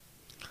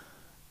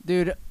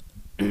Dude,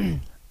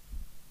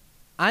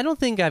 I don't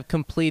think I've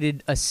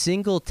completed a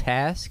single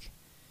task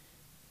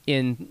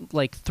in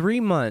like 3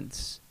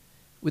 months,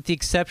 with the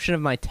exception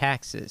of my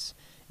taxes.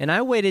 And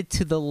I waited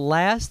to the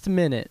last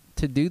minute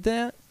to do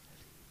that.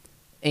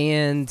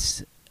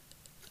 And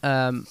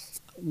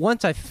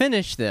once I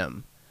finished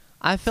them,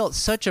 I felt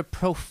such a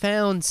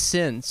profound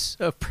sense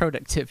of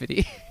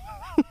productivity.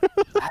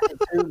 I did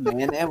too,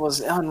 man. It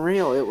was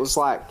unreal. It was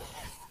like,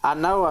 I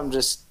know I'm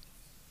just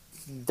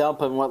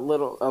dumping a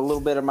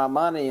little bit of my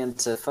money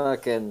into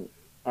fucking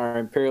our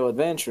Imperial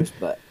Adventures,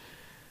 but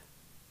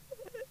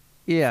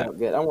yeah, felt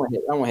good. I'm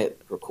gonna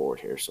hit record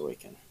here so we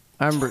can.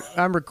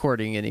 I'm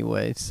recording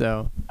anyway,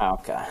 so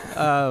Okay.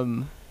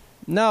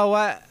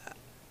 No,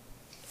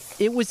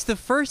 it was the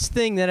first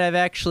thing that I've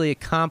actually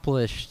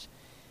accomplished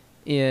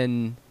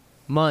in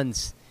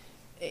months.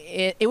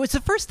 It was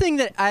the first thing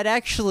that I'd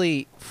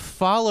actually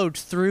followed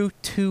through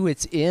to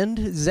its end.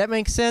 Does that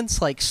make sense?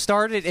 Like,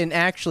 started and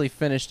actually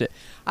finished it.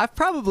 I've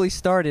probably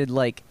started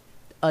like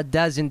a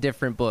dozen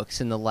different books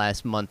in the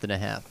last month and a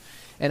half,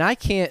 and I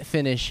can't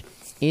finish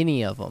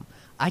any of them.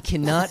 I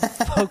cannot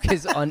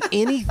focus on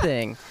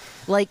anything.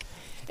 Like,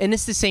 and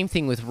it's the same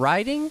thing with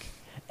writing.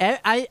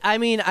 I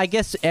mean, I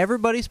guess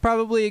everybody's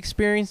probably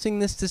experiencing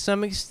this to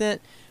some extent,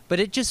 but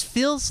it just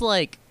feels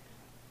like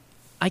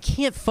I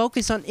can't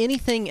focus on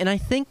anything, and I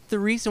think the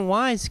reason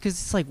why is because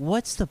it's like,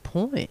 what's the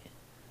point?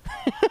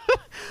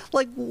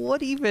 Like,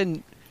 what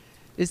even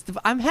is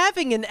I'm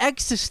having an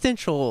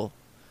existential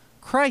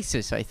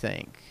crisis, I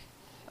think.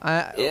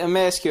 Let me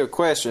ask you a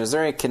question. Is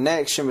there any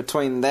connection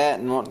between that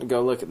and wanting to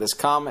go look at this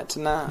comet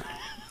tonight?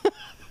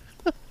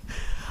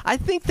 I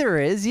think there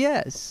is,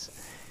 yes.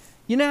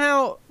 You know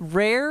how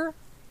rare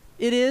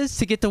it is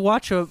to get to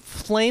watch a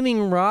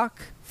flaming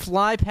rock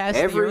fly past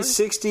the every Earth?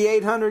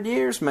 6,800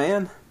 years,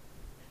 man.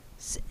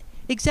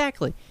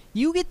 Exactly.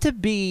 You get to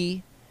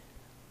be...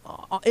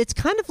 it's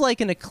kind of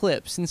like an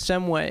eclipse in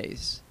some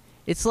ways.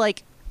 It's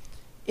like,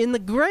 in the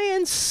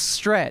grand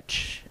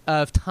stretch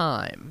of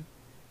time,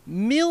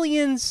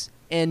 millions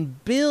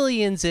and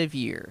billions of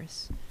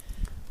years,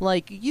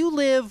 like, you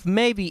live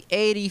maybe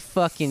 80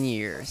 fucking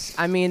years.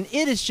 I mean,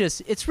 it is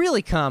just... it's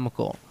really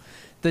comical.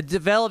 The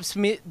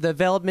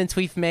developments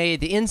we've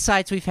made, the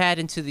insights we've had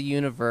into the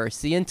universe,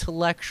 the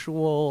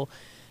intellectual,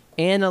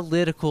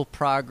 analytical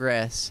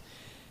progress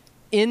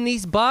in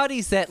these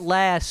bodies that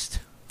last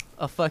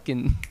a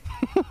fucking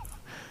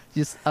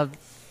just a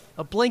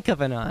blink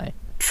of an eye.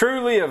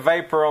 Truly a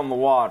vapor on the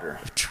water.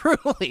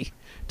 Truly.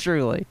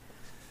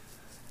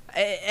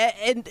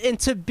 And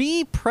to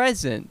be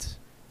present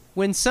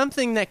when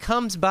something that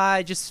comes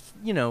by just,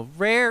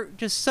 rare,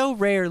 just so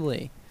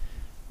rarely,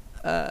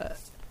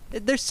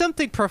 there's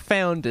something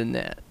profound in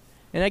that.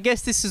 And I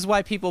guess this is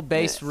why people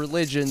base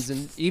religions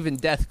and even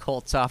death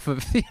cults off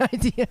of the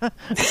idea.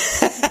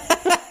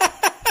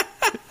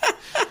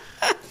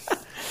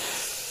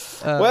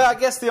 Well, I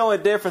guess the only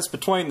difference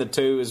between the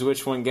two is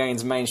which one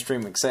gains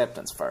mainstream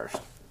acceptance first.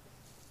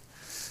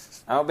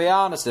 I'll be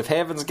honest, if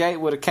Heaven's Gate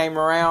would have came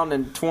around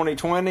in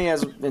 2020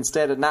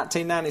 instead of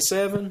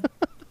 1997,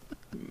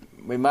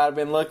 we might have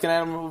been looking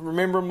at them,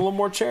 remember them a little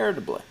more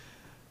charitably.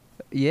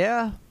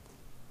 Yeah.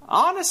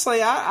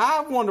 Honestly,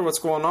 I wonder what's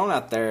going on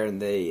out there in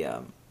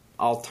the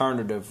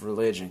alternative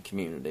religion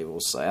community, we'll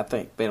say. I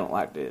think they don't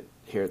like to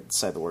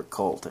say the word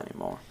cult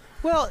anymore.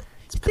 Well,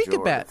 think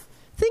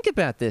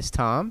about this,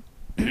 Tom.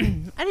 I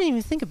didn't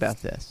even think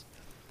about this.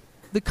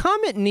 The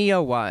comet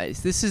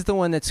Neowise, this is the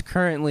one that's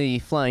currently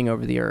flying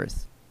over the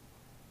Earth.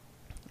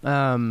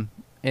 And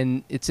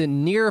it's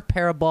in near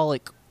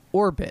parabolic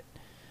orbit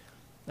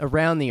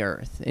around the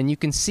Earth. And you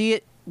can see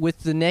it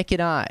with the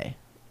naked eye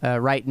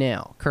right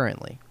now,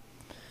 currently.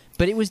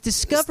 But it was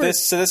discovered...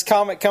 So this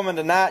comet coming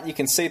tonight, you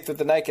can see it through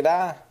the naked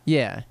eye?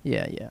 Yeah.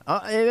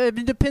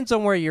 It depends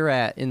on where you're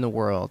at in the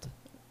world.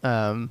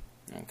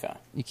 Okay.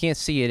 You can't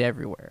see it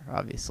everywhere,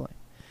 obviously.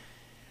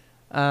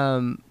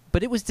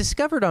 But it was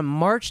discovered on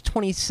March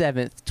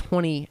 27th,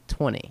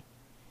 2020.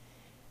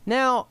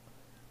 Now,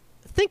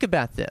 think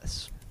about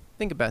this.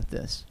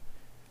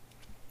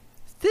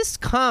 This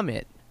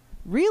comet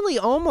really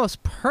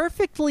almost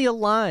perfectly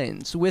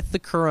aligns with the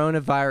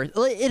coronavirus.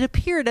 It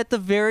appeared at the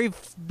very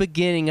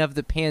beginning of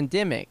the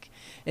pandemic,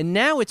 and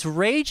now it's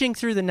raging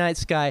through the night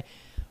sky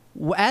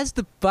as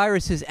the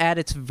virus is at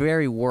its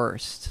very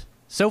worst.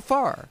 So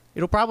far,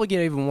 it'll probably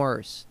get even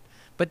worse.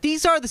 But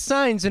these are the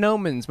signs and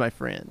omens, my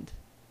friend,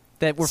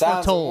 that were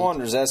foretold. Signs and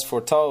wonders, that's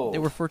foretold. They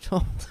were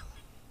foretold.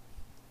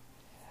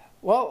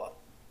 Well,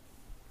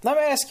 let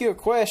me ask you a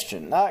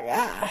question.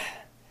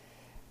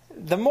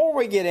 The more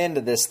we get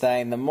into this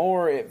thing, the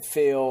more it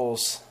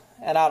feels,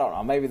 and I don't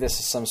know, maybe this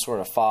is some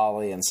sort of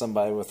folly and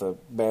somebody with a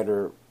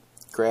better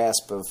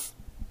grasp of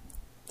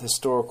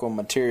historical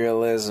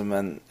materialism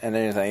and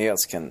anything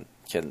else can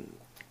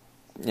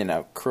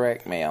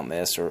correct me on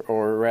this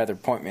or rather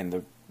point me in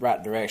the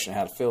right direction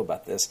how to feel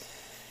about this.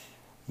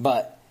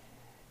 But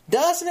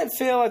doesn't it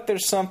feel like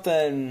there's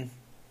something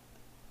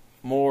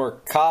more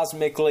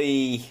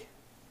cosmically...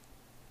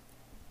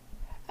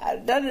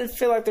 doesn't it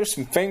feel like there's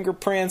some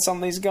fingerprints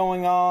on these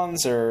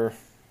going-ons, or,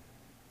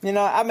 you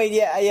know, I mean,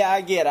 yeah,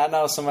 I get it. I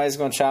know somebody's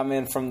going to chime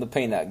in from the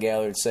peanut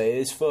gallery and say,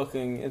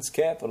 it's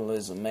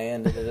capitalism,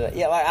 man.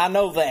 Yeah, like, I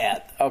know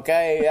that,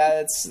 okay?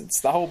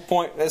 It's the whole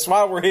point. That's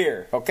why we're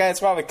here, okay?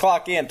 That's why we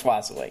clock in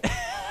twice a week.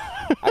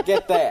 I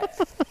get that.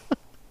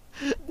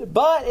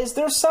 But is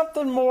there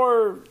something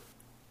more,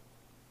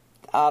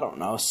 I don't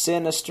know,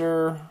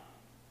 sinister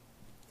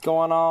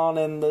going on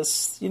in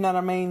this, you know what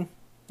I mean?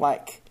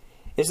 Like,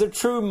 is there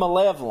true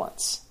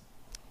malevolence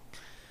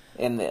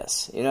in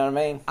this? You know what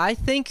I mean? I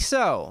think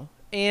so.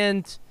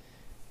 And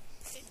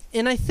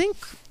I think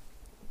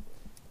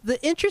the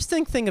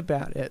interesting thing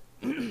about it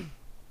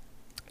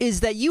is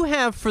that you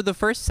have, for the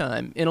first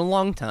time in a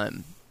long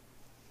time,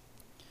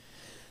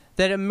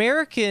 that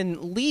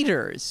American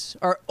leaders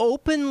are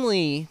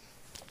openly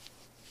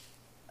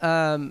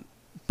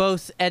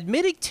both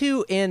admitting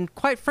to and,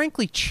 quite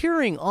frankly,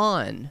 cheering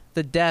on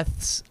the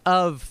deaths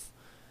of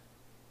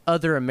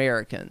other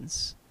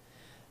Americans.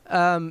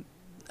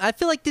 I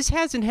feel like this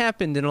hasn't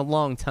happened in a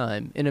long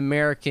time in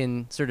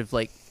American sort of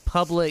like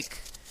public,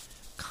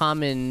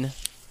 common,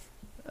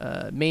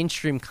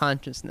 mainstream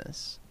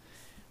consciousness.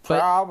 But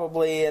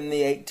probably in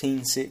the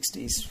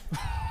 1860s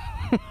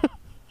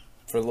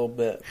for a little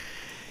bit.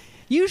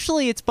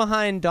 Usually it's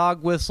behind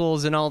dog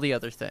whistles and all the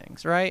other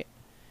things, right?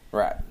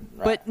 Right.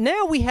 But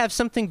now we have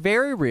something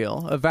very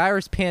real, a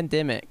virus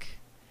pandemic,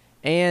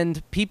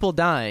 and people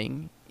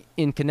dying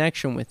in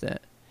connection with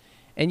it.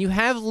 And you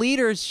have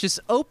leaders just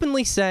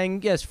openly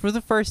saying, yes, for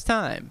the first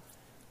time,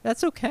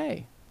 that's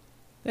okay.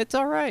 That's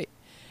all right.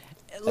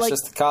 It's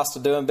just the cost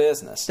of doing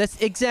business.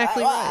 That's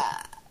exactly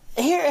right.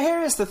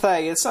 Here is the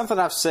thing. It's something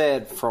I've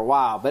said for a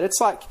while, but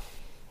it's like,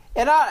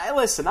 and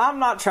listen, I'm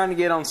not trying to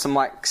get on some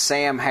like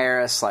Sam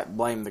Harris, like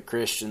blame the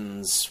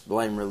Christians,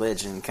 blame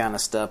religion kind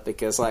of stuff,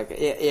 because like,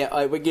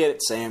 yeah, we get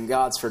it, Sam.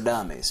 God's for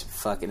dummies.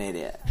 Fucking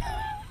idiot.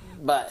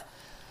 But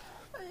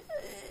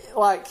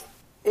like,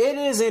 it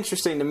is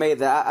interesting to me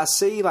that I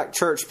see like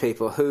church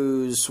people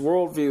whose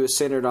worldview is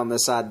centered on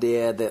this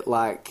idea that,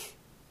 like,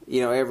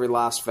 you know, every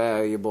life's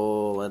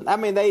valuable, and I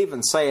mean they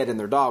even say it in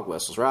their dog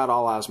whistles, right?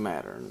 All lives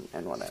matter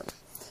and whatever.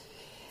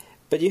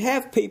 But you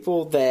have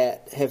people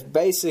that have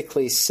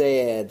basically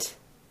said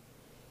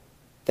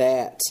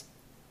that.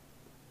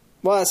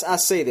 Well, I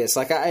see this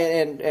like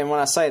and when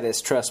I say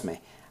this, trust me,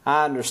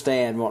 I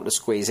understand wanting to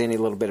squeeze any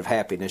little bit of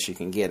happiness you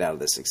can get out of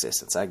this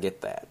existence. I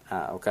get that.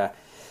 Okay.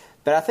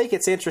 But I think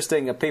it's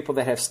interesting of people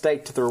that have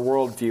staked their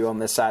worldview on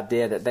this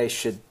idea that they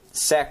should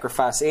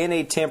sacrifice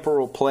any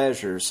temporal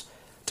pleasures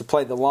to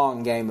play the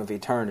long game of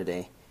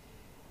eternity,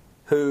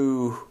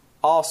 who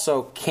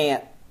also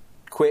can't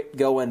quit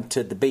going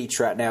to the beach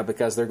right now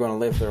because they're going to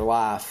live their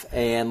life.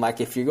 And, like,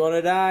 if you're going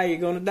to die, you're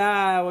going to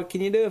die. What can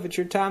you do? If it's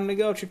your time to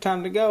go, it's your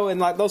time to go. And,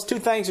 like, those two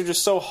things are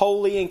just so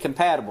wholly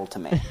incompatible to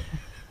me.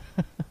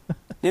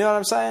 You know what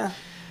I'm saying?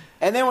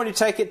 And then when you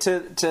take it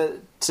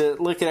to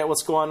looking at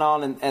what's going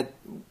on at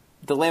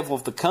the level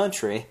of the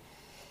country,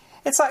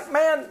 it's like,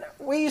 man,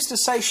 we used to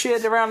say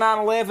shit around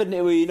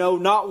 9/11, you know,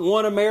 not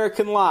one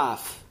American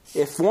life.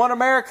 If one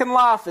American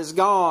life is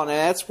gone, and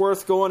that's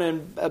worth going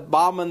and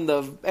bombing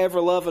the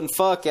ever-loving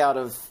fuck out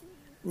of,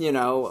 you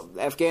know,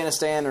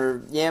 Afghanistan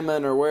or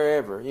Yemen or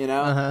wherever, you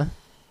know. Uh-huh.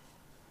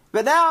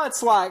 But now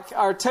it's like,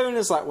 our tune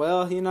is like,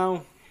 well, you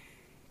know,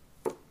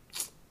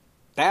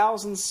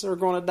 thousands are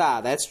going to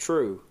die. That's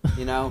true,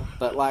 you know.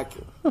 But, like,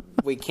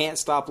 we can't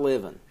stop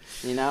living,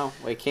 you know.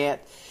 We can't.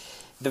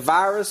 The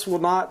virus will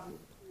not,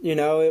 you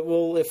know, it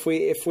will, if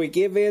we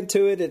give in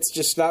to it, it's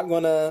just not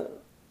going to,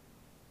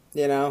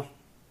 you know,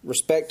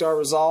 respect our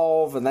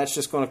resolve, and that's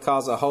just going to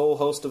cause a whole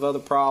host of other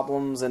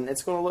problems, and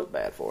it's going to look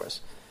bad for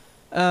us.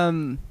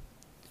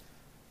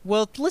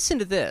 Well, listen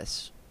to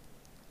this.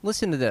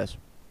 Listen to this.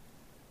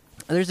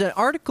 There's an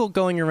article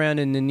going around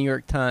in the New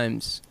York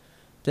Times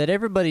that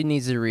everybody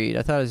needs to read.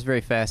 I thought it was very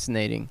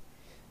fascinating.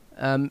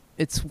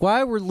 It's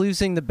Why We're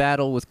Losing the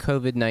Battle with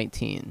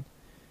COVID-19.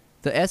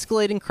 The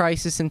escalating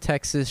crisis in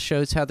Texas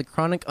shows how the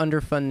chronic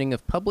underfunding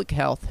of public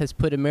health has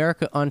put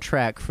America on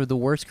track for the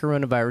worst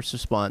coronavirus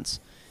response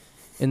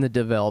in the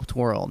developed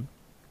world.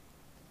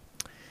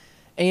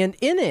 And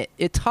in it,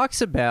 it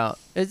talks about,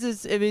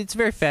 it's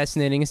very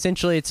fascinating.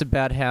 Essentially, it's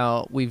about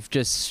how we've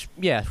just,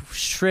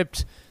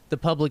 stripped the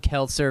public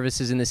health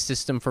services in the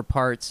system for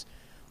parts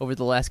over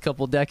the last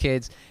couple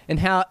decades, and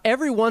how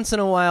every once in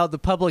a while the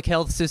public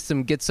health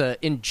system gets an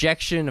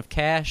injection of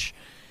cash,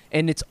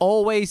 and it's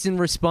always in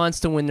response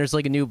to when there's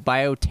like a new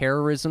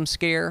bioterrorism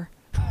scare.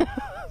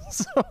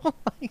 So,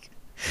 like,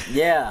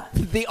 yeah,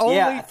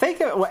 I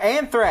think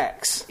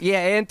anthrax. Yeah,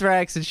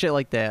 anthrax and shit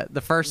like that.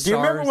 The first. Do you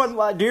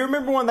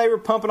remember when they were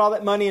pumping all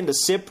that money into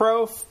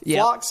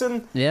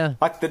ciprofloxacin? Yeah,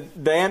 like the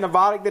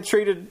antibiotic that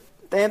treated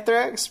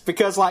anthrax,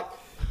 because like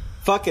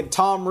fucking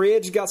Tom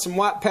Ridge got some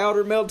white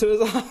powder melted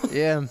to his eye.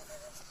 Yeah.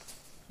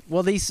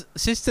 Well, these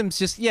systems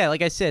just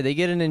like I said, they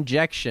get an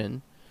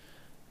injection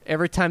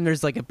every time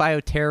there's like a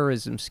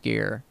bioterrorism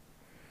scare.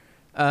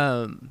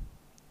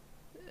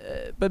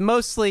 But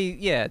mostly,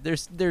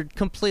 they're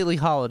completely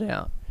hollowed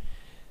out.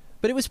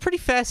 But it was pretty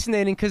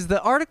fascinating because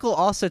the article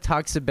also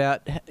talks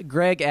about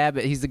Greg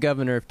Abbott. He's the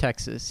governor of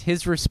Texas.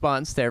 His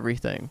response to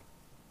everything.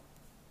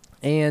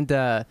 And,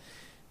 I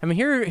mean,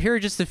 here are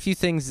just a few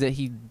things that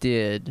he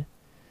did.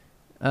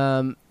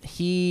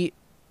 He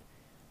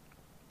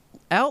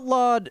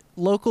outlawed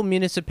local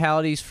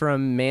municipalities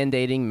from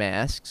mandating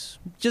masks.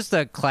 Just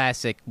a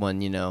classic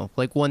one, you know,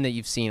 like one that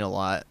you've seen a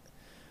lot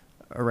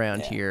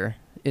around here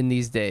in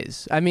these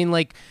days. I mean,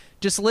 like,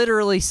 just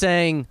literally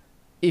saying,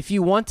 if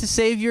you want to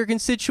save your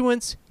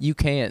constituents, you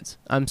can't.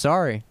 I'm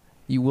sorry.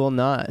 You will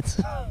not.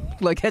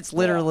 Like, that's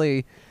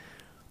literally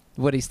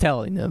what he's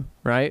telling them,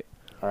 right?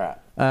 All right.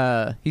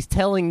 He's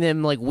telling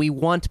them, like, we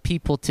want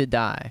people to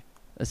die,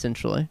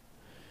 essentially.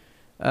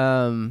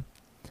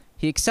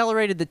 He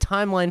accelerated the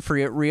timeline for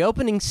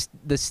reopening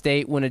the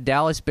state when a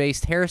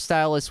Dallas-based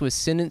hairstylist was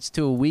sentenced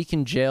to a week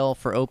in jail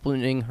for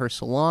opening her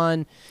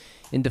salon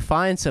in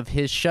defiance of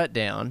his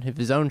shutdown, of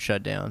his own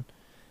shutdown.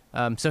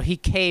 So he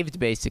caved,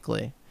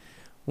 basically,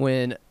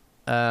 when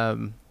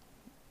someone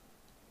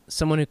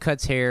who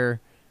cuts hair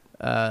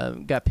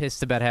got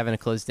pissed about having to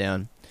close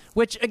down.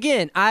 Which,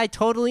 again, I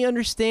totally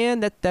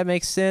understand that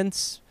makes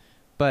sense,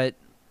 but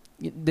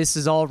this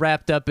is all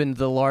wrapped up in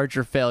the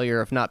larger failure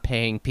of not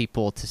paying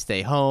people to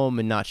stay home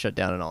and not shut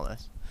down and all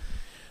this.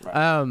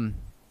 Right.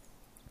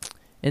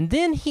 And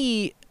then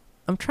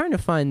I'm trying to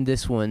find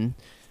this one.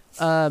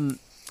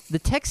 The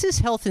Texas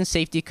Health and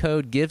Safety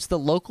Code gives the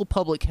local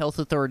public health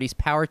authorities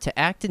power to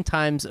act in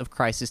times of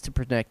crisis to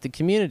protect the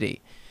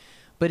community.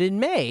 But in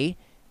May,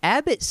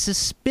 Abbott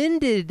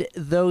suspended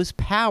those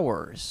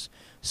powers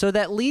so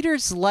that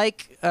leaders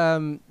like,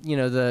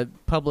 the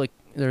public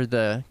or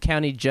the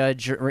county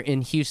judge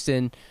in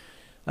Houston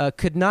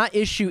could not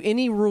issue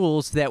any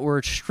rules that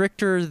were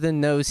stricter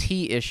than those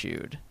he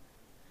issued.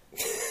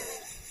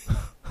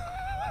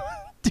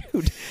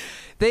 Dude.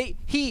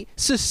 He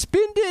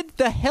suspended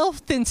the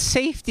health and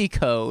safety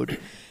code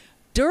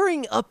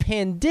during a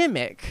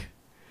pandemic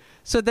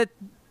so that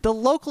the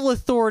local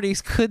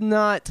authorities could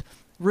not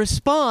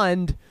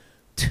respond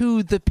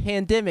to the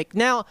pandemic.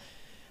 Now,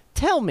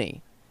 tell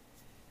me,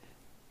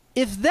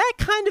 if that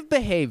kind of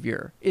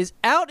behavior is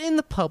out in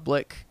the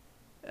public,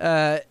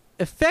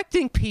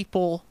 affecting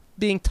people,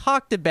 being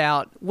talked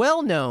about,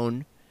 well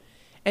known,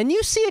 and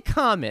you see a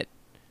comet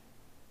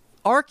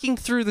arcing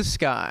through the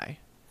sky,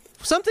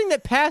 something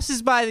that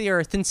passes by the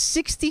Earth in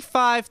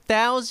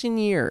 65,000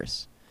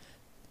 years.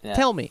 Yeah.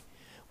 Tell me,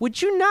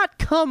 would you not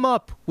come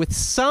up with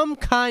some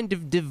kind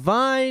of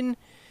divine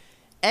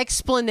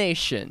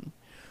explanation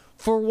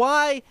for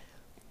why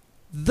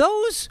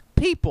those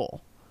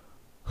people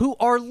who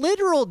are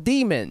literal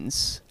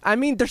demons, I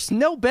mean, there's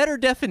no better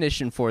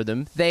definition for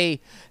them. They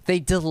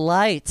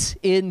delight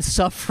in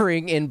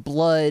suffering and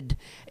blood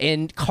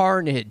and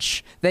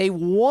carnage. They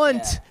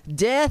want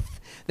death.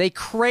 They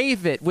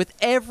crave it with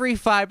every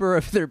fiber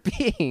of their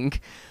being.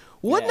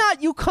 Would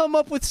not you come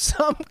up with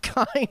some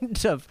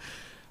kind of,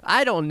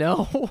 I don't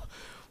know,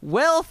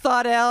 well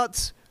thought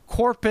out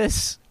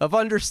corpus of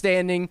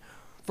understanding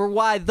for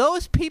why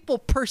those people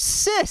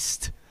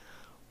persist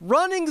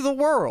running the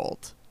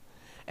world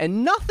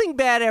and nothing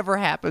bad ever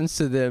happens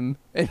to them,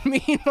 and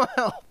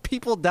meanwhile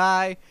people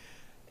die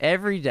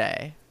every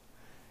day?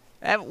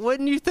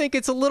 Wouldn't you think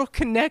it's a little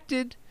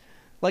connected,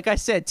 like I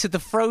said, to the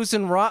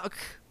frozen rock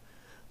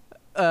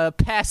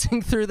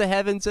passing through the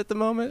heavens at the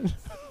moment?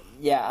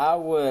 Yeah, I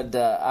would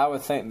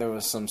think there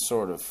was some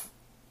sort of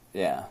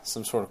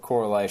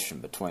correlation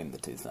between the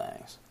two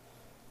things.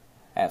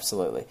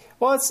 Absolutely.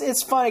 Well,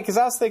 it's funny because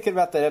I was thinking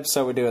about that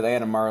episode we did with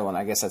Anna Merlin.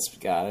 I guess that's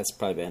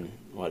probably been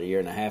a year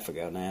and a half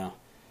ago now.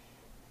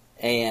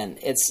 And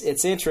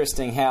it's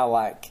interesting how,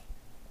 like,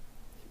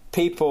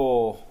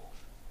 people,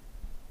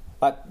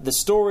 like, the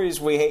stories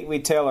we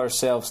tell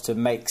ourselves to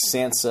make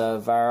sense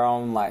of our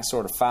own, like,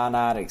 sort of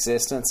finite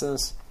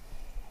existences.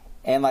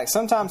 And, like,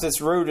 sometimes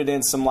it's rooted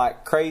in some,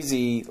 like,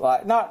 crazy,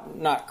 like,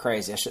 not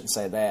crazy, I shouldn't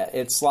say that.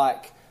 It's,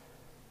 like,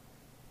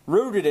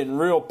 rooted in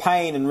real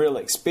pain and real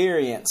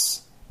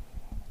experience.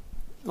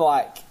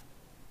 Like,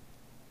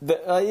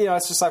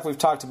 it's just like we've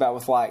talked about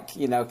with, like,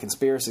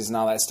 conspiracies and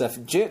all that stuff.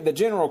 The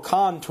general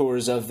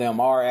contours of them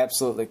are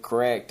absolutely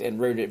correct and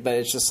rooted, but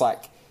it's just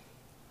like,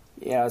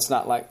 it's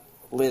not like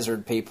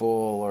lizard people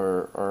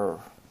or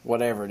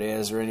whatever it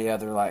is, or any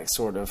other, like,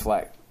 sort of,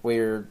 like,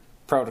 weird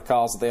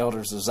protocols of the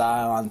Elders of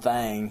Zion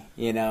thing,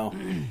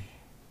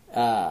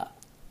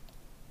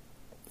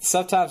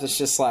 sometimes it's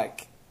just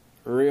like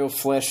real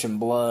flesh and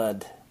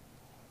blood,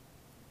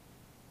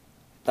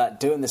 like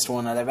doing this to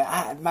one another.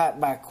 But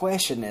my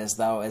question is,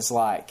 though, is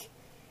like,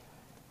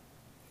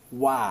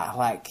 why?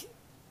 Like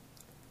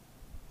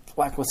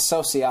with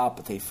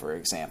sociopathy, for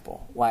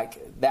example,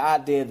 like the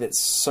idea that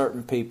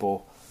certain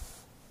people,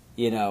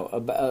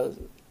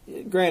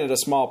 granted a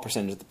small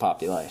percentage of the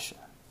population,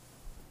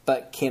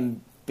 but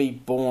can be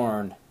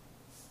born,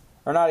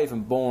 or not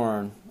even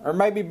born, or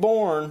maybe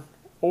born,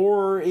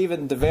 or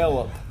even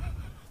develop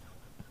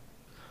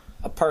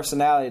a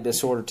personality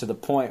disorder to the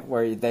point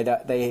where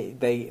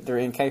they're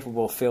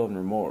incapable of feeling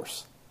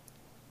remorse.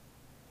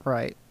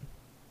 Right.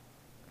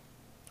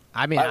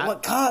 I mean, Like,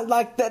 what God,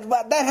 like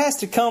that has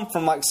to come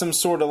from like some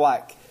sort of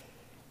like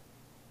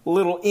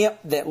little imp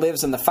that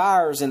lives in the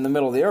fires in the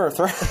middle of the earth,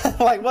 right?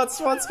 Like, what's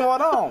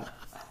going on?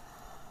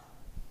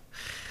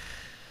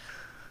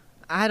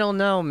 I don't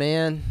know,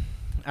 man.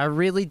 I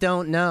really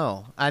don't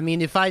know. I mean,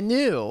 if I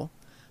knew,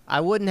 I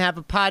wouldn't have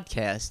a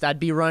podcast. I'd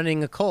be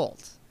running a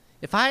cult.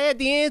 If I had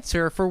the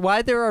answer for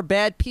why there are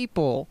bad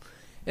people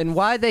and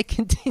why they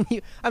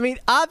continue, I mean,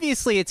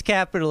 obviously it's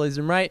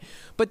capitalism, right?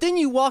 But then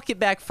you walk it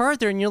back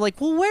further and you're like,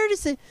 well, where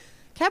does it?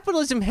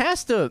 Capitalism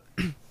has to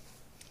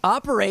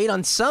operate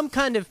on some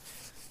kind of,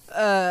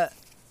 I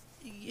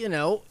don't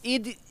know.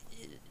 It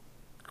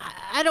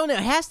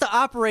has to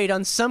operate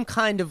on some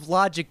kind of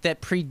logic that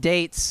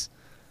predates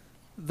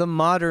the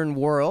modern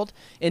world,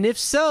 and if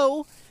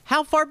so,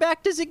 how far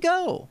back does it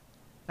go?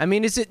 I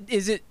mean, is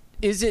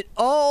it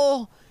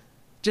all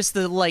just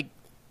the like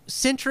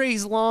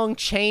centuries long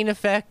chain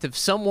effect of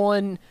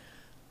someone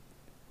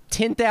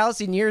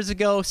 10,000 years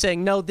ago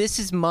saying, no, this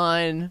is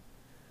mine,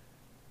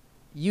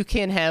 you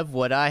can't have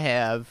what I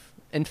have,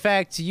 in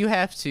fact you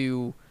have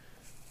to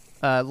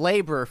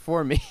labor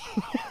for me?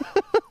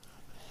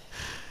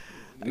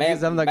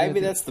 Man, maybe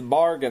that's the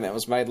bargain that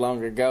was made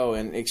long ago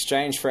in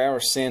exchange for our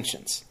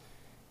sentience.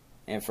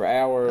 And for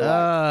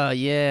our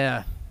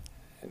yeah.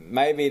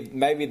 Maybe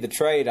the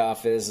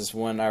trade-off is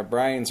when our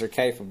brains are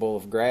capable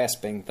of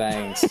grasping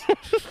things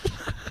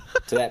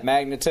to that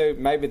magnitude.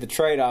 Maybe the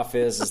trade-off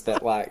is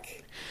that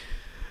like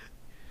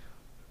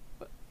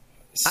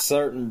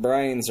certain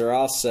brains are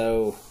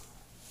also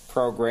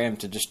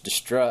programmed to just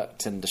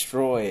destruct and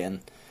destroy,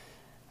 and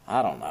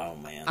I don't know,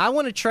 man. I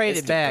want to trade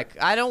it back.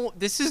 I don't.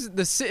 This is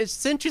the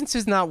sentience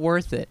is not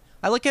worth it.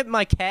 I look at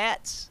my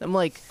cats. I'm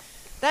like,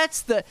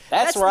 that's where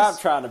I'm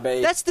trying to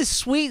be. That's the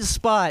sweet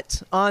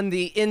spot on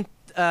the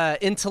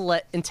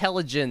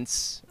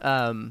intelligence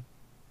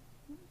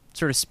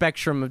sort of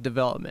spectrum of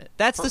development.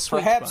 That's the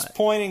sweet spot. Perhaps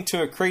pointing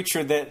to a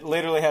creature that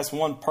literally has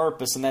one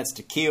purpose, and that's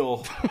to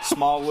kill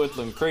small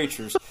woodland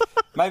creatures.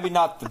 Maybe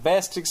not the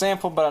best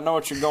example, but I know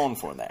what you're going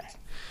for there.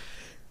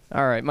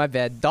 All right, my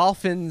bad.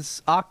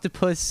 Dolphins,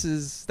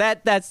 octopuses.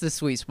 That's the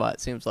sweet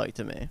spot. Seems like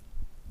to me.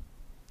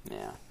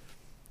 Yeah.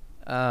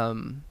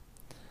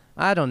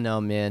 I don't know,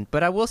 man,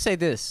 but I will say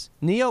this: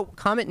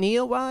 Comet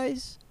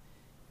Neowise,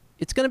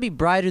 it's going to be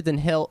brighter than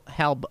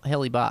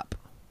Hale-Bopp.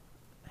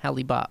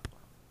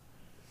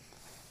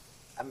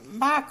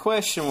 My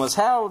question was,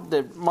 how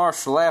did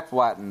Marshall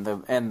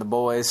Applewhite and the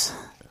boys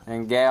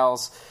and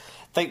gals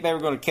think they were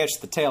going to catch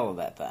the tail of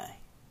that thing?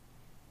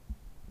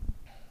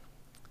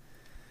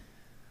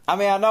 I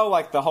mean, I know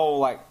like the whole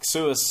like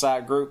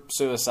group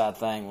suicide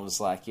thing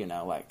was like,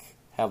 like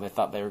how they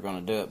thought they were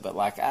going to do it, but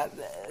like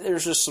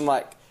there's just some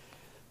like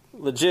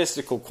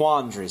logistical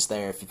quandaries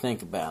there if you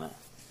think about it.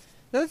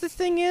 No, the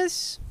thing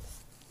is,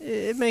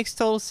 it makes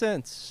total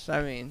sense.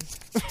 I mean,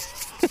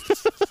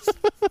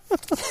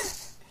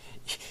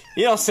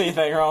 you don't see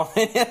anything wrong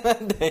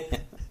with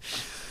it.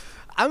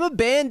 I'm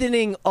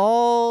abandoning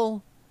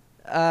all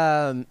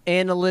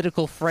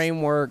analytical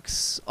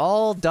frameworks,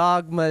 all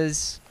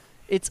dogmas.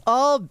 It's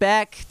all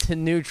back to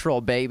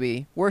neutral,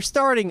 baby. We're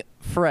starting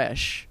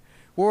fresh.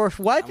 We're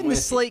wiping the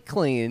slate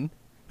clean.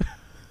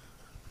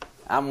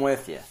 I'm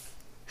with you.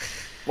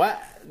 Well,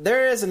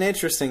 there is an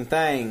interesting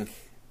thing.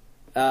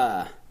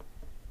 Hold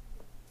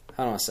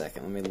on a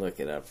second. Let me look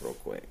it up real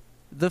quick.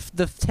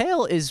 The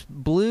tail is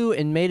blue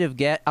and made of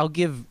gas. I'll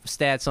give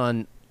stats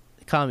on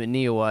Comet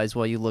Neowise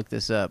while you look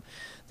this up.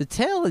 The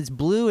tail is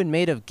blue and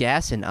made of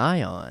gas and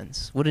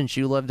ions. Wouldn't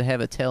you love to have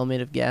a tail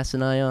made of gas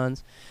and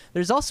ions?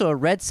 There's also a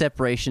red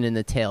separation in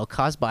the tail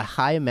caused by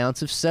high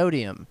amounts of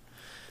sodium.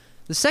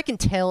 The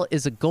second tail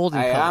is a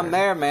golden color. I'm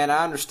there, man.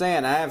 I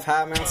understand. I have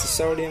high amounts of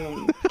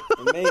sodium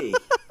in me.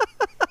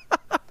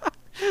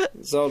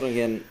 Resulting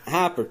in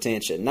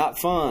hypertension. Not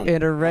fun.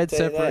 And a red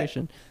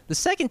separation. The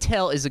second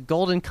tail is a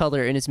golden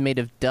color and is made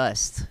of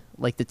dust,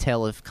 like the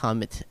tail of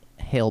Comet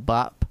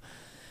Hale-Bopp.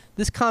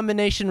 This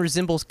combination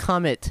resembles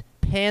Comet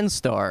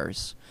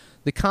Pan-STARRS.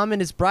 The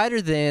comet is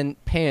brighter than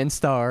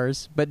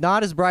Pan-STARRS, but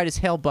not as bright as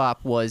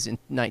Hale-Bopp was in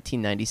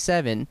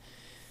 1997.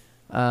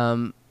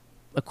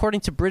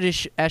 According to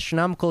British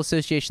Astronomical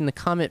Association, the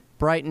comet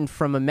brightened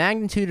from a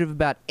magnitude of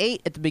about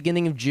 8 at the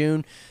beginning of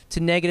June to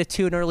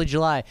 -2 in early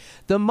July.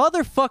 The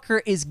motherfucker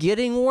is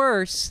getting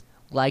worse,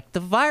 like the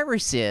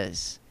virus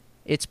is.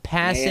 It's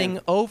passing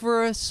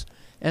over us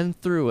and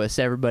through us.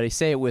 Everybody,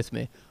 say it with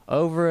me.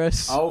 Over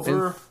us and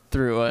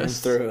through us. And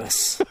through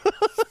us.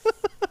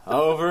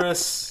 Over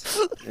us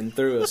and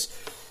through us.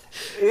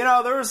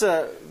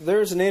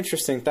 There's an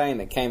interesting thing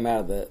that came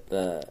out of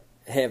the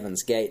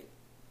Heaven's Gate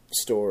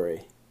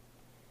story.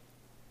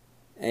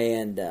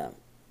 And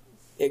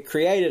it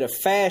created a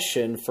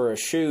fashion for a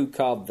shoe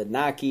called the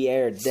Nike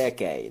Air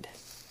Decade.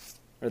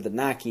 Or the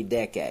Nike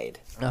Decade.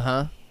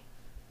 Uh-huh.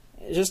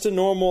 It's just a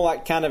normal,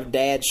 like, kind of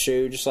dad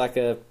shoe. Just like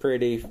a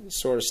pretty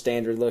sort of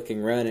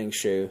standard-looking running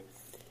shoe.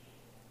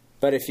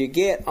 But if you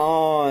get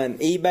on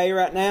eBay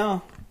right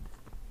now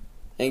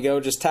and go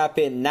just type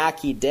in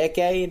Nike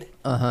Decade,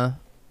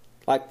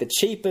 like the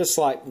cheapest,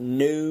 like,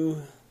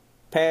 new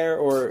pair,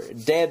 or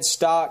dead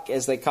stock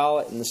as they call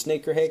it in the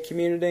sneakerhead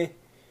community,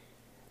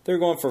 they're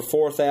going for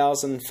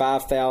 $4,000,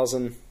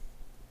 $5,000.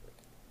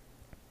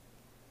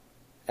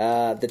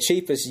 The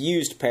cheapest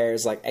used pair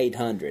is like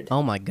 $800.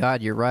 Oh my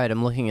God, you're right.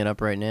 I'm looking it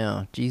up right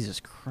now. Jesus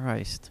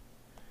Christ.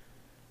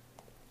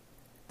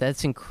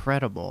 That's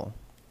incredible.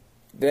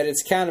 But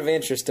it's kind of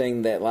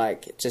interesting that,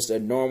 like, just a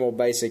normal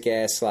basic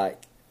ass,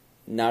 like,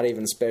 not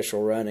even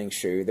special running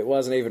shoe that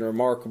wasn't even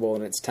remarkable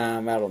in its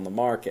time out on the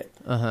market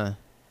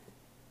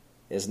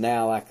is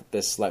now like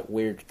this like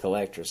weird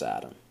collector's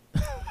item.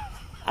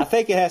 I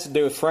think it has to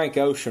do with Frank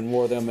Ocean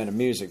wore them in a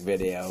music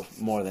video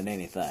more than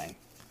anything.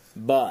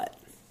 But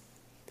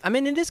I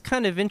mean, it is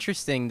kind of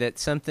interesting that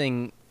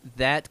something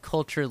that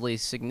culturally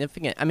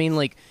significant. I mean,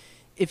 like,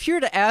 if you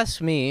were to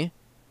ask me,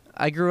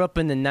 I grew up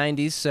in the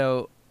 90s,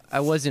 so I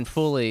wasn't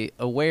fully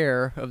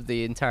aware of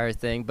the entire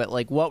thing, but,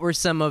 like, what were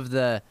some of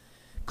the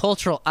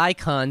cultural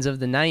icons of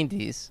the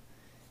 90s?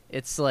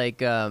 It's like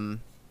the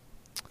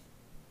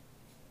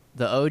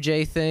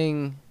OJ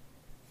thing,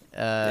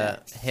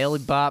 Haley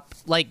Bop.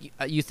 Like,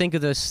 you think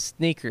of those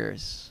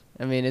sneakers.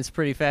 I mean, it's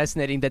pretty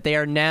fascinating that they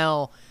are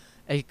now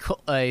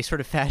a sort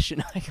of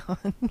fashion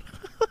icon.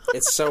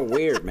 It's so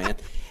weird, man.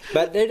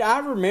 But dude, I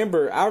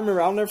remember, I'll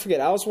never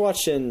forget, I was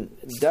watching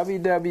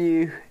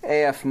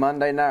WWF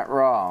Monday Night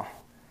Raw,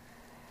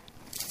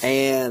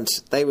 and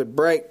they would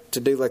break to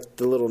do like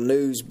the little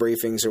news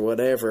briefings or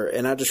whatever,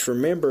 and I just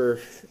remember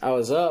I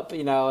was up,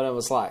 and it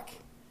was like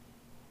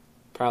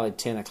probably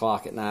 10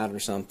 o'clock at night or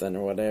something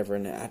or whatever,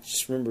 and I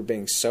just remember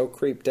being so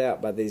creeped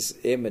out by these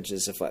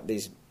images of like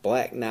these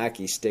black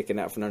Nikes sticking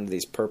out from under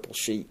these purple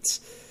sheets.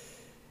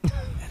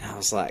 And I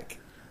was like,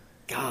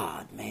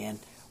 God, man,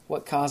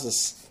 what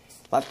causes...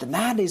 Like, the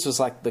 90s was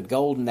like the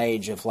golden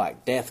age of,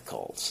 like, death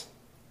cults.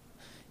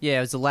 Yeah,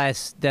 it was the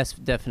last...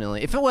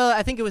 definitely.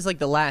 I think it was like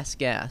the last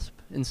gasp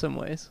in some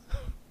ways.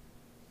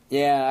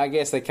 Yeah, I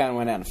guess they kind of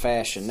went out of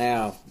fashion.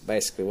 Now,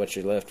 basically, what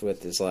you're left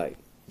with is, like,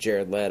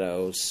 Jared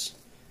Leto's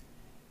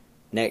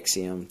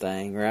NXIVM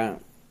thing, right?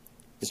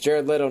 Is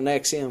Jared Leto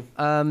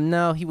NXIVM?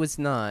 No, he was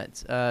not.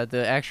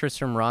 The actress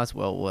from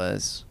Roswell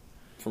was...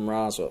 From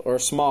Roswell. Or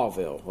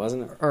Smallville,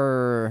 wasn't it?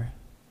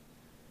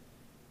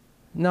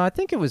 No, I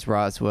think it was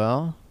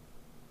Roswell.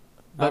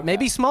 But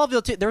maybe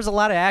Smallville, too. There was a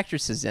lot of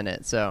actresses in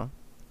it, so...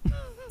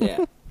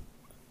 Yeah.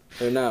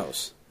 Who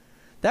knows?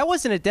 That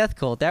wasn't a death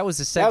cult. That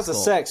was a sex cult. That was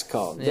a sex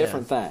cult. Yeah.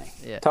 Different thing.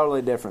 Yeah.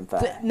 Totally different thing.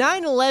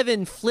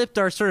 9/11 flipped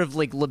our sort of,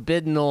 like,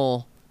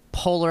 libidinal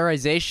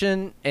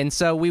polarization, and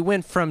so we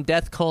went from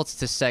death cults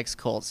to sex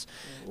cults.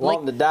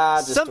 Wanting to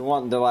die, just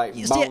wanting to, like,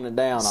 bone it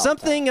down all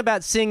something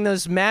about seeing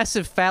those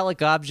massive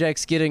phallic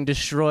objects getting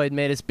destroyed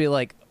made us be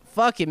like,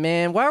 fuck it,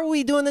 man. Why are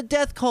we doing the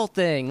death cult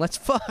thing? Let's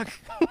fuck.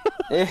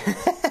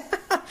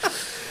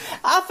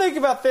 I think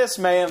about this,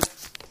 man.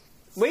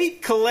 We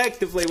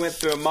collectively went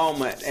through a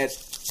moment at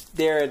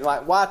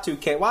like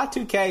Y2K.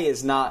 Y2K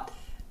is not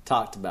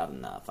talked about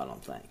enough, I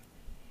don't think.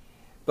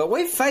 But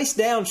we've faced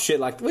down shit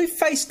like we've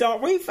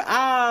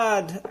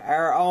eyed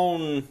our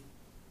own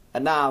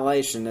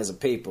annihilation as a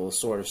people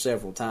sort of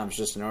several times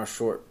just in our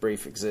short,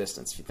 brief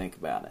existence, if you think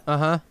about it.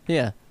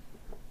 Yeah.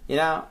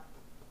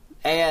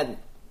 And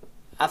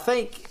I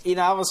think,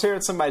 I was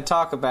hearing somebody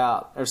talk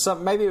about, or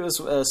maybe it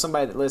was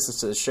somebody that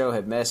listens to the show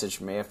had messaged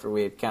me after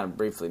we had kind of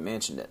briefly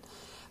mentioned it.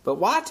 But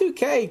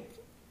Y2K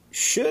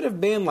should have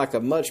been like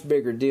a much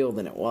bigger deal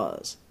than it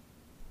was.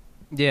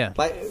 Yeah.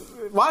 Like,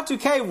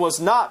 Y2K was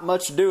not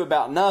much ado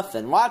about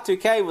nothing.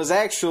 Y2K was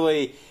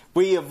actually,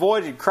 we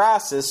avoided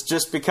crisis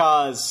just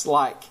because,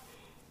 like,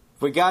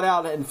 we got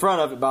out in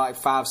front of it by like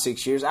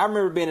 5-6 years. I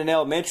remember being in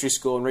elementary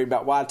school and reading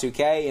about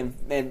Y2K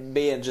and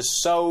being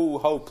just so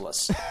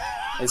hopeless.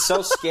 And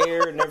so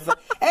scared and everything.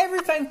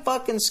 Everything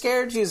fucking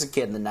scared you as a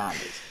kid in the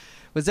 90s.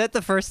 Was that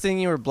the first thing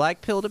you were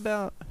black-pilled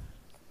about?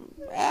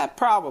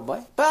 Probably.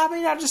 But I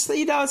mean,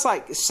 it's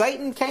like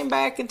Satan came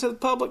back into the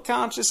public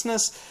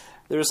consciousness.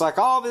 There was like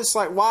all this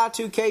like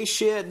Y2K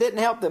shit. Didn't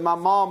help that my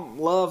mom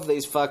loved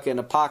these fucking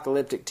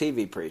apocalyptic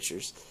TV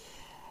preachers.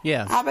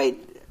 Yeah. I mean,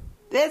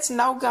 it's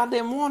no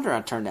goddamn wonder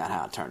I turned out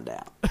how I turned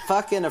out.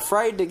 Fucking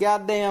afraid to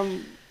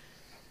goddamn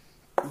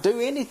do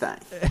anything.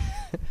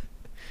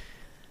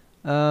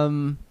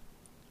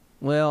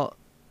 Well,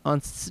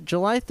 on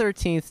July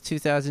 13th,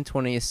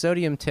 2020, a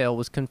sodium tail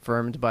was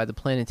confirmed by the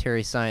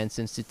Planetary Science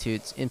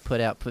Institute's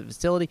Input-Output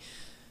Facility.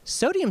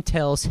 Sodium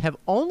tails have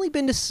only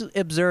been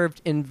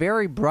observed in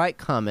very bright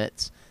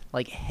comets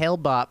like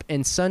Hale-Bopp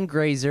and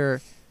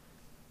Sungrazer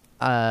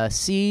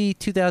C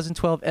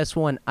 2012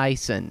 S1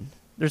 Ison.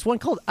 There's one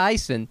called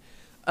Ison,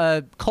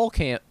 coal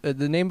camp,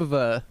 the name of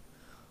a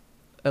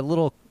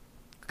little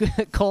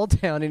coal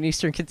town in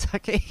eastern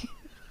Kentucky.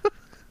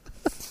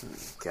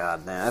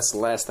 God, now that's the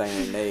last thing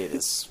we need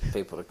is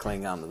people to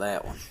cling on to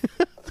that one.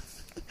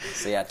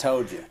 See, I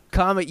told you.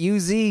 Comet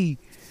UZ.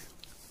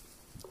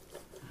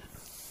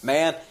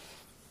 Man,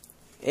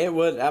 it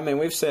would, I mean,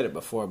 we've said it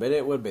before, but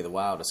it would be the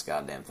wildest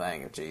goddamn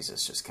thing if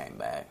Jesus just came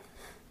back.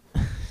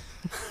 And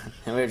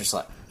we were just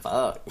like,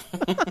 fuck.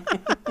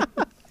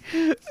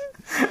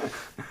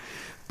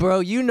 Bro,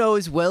 you know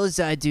as well as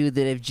I do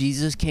that if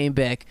Jesus came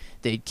back,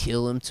 they'd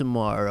kill him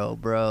tomorrow,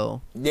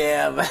 bro.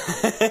 Yeah,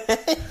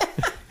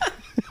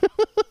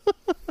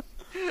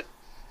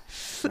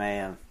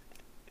 man.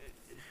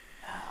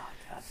 Oh,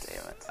 God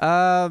damn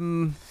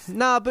it.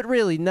 Nah, but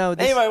really, no.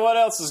 Anyway, what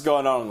else is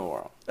going on in the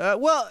world?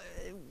 Well,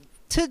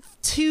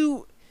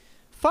 to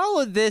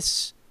follow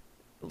this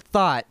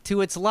thought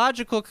to its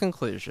logical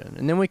conclusion,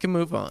 and then we can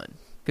move on,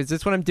 because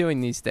that's what I'm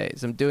doing these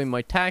days. I'm doing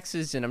my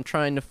taxes, and I'm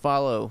trying to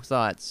follow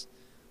thoughts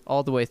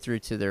all the way through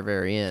to their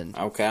very end.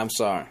 Okay, I'm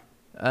sorry.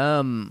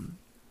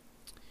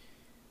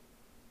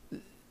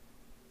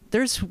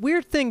 There's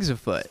weird things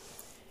afoot,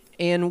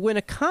 and when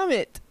a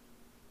comet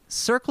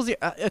circles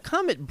a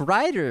comet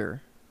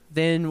brighter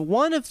than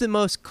one of the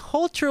most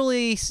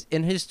culturally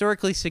and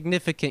historically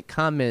significant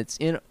comets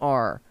in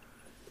our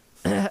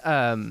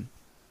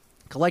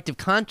collective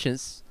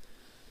conscience,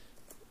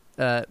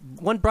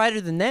 one brighter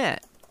than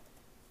that,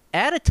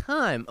 at a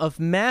time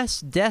of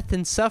mass death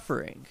and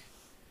suffering,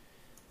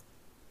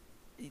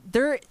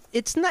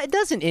 it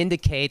doesn't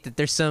indicate that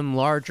there's some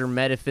larger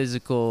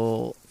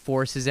metaphysical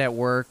forces at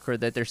work, or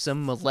that there's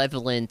some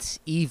malevolent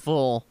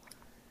evil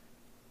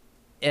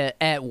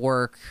at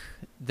work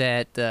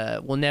that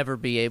will never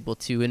be able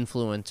to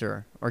influence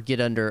or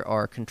get under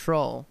our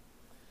control.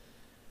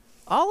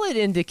 All it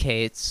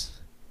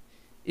indicates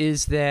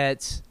is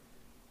that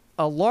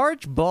a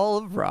large ball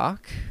of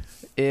rock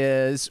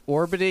is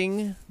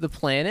orbiting the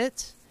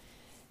planet,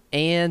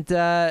 and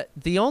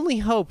the only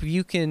hope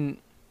you can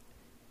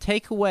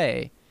take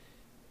away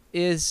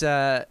is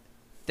that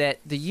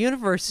the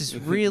universe is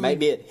really...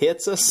 Maybe it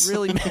hits us?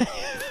 Really...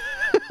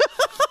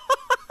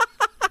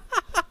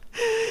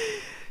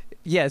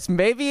 Yes,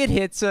 maybe it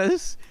hits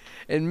us,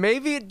 and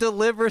maybe it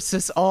delivers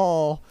us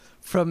all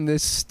from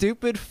this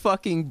stupid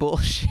fucking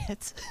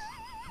bullshit.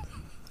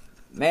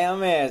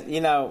 Man,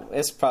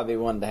 it's probably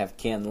one to have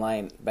Ken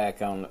Lane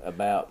back on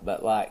about,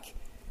 but like,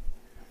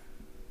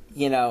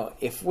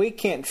 if we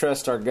can't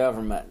trust our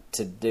government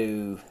to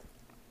do...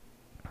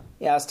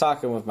 Yeah, I was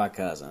talking with my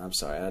cousin. I'm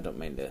sorry, I don't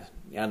mean to...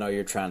 I know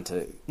you're trying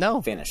to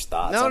finish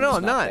thoughts. No,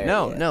 I'm not.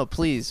 No,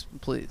 please.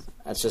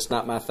 That's just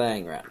not my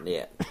thing right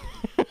yet.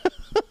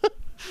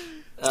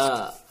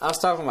 I was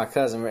talking to my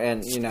cousin,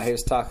 and, he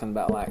was talking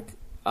about, like,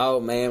 oh,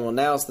 man, well,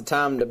 now's the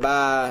time to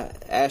buy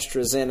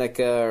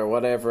AstraZeneca or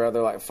whatever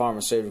other, like,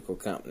 pharmaceutical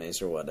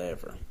companies or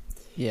whatever.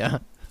 Yeah.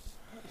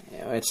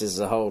 Which is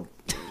a whole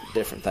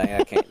different thing.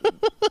 I can't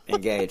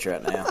engage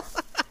right now.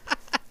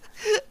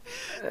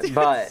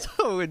 But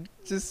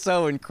just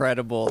so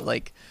incredible.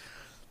 Like,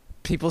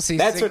 people see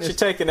that's sickness. What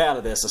you're taking out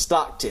of this, a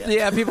stock tip.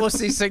 Yeah, people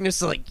see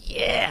sickness like,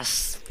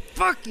 yes,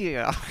 fuck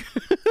yeah.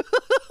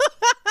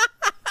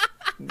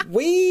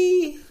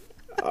 We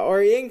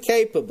are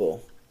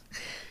incapable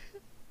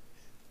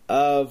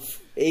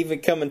of even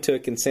coming to a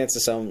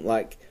consensus on,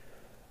 like,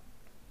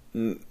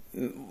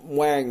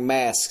 wearing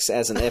masks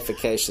as an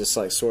efficacious,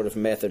 like, sort of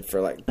method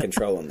for, like,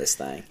 controlling this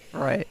thing.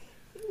 Right.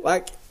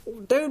 Like,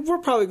 dude, we're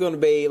probably going to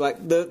be,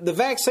 like, the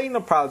vaccine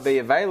will probably be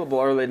available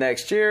early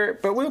next year,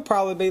 but we'll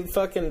probably be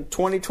fucking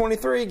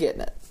 2023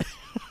 getting it.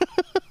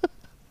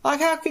 Like,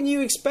 how can you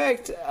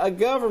expect a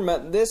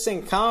government this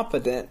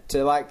incompetent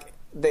to, like,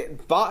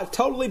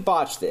 totally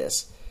botch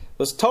this,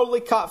 was totally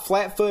caught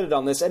flat-footed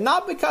on this, and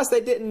not because they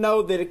didn't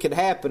know that it could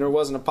happen or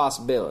wasn't a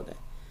possibility,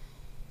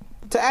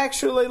 to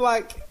actually,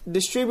 like,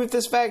 distribute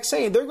this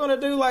vaccine? They're going to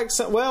do, like,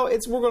 we're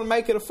going to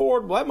make it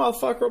affordable. That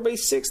motherfucker will be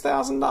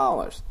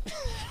 $6,000.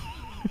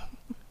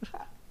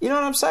 You know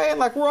what I'm saying?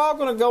 Like, we're all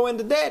going to go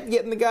into debt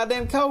getting the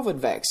goddamn COVID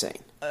vaccine.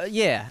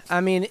 Yeah,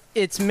 I mean,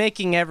 it's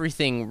making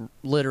everything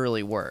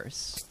literally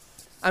worse.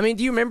 I mean,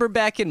 do you remember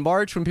back in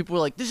March when people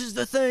were like, this is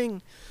the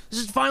thing, this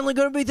is finally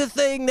going to be the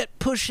thing that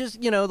pushes,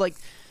 like,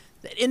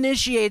 that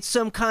initiates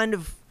some kind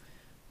of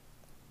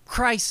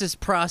crisis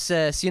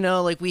process,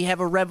 like we have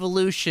a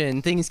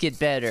revolution, things get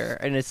better,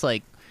 and it's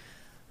like,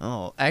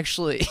 oh,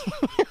 actually...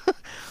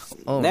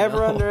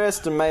 Never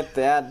underestimate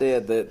the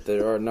idea that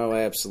there are no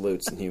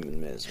absolutes in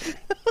human misery.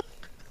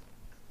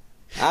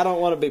 I don't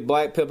want to be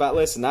black pill about.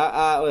 Listen,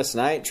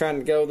 I ain't trying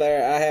to go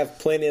there. I have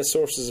plenty of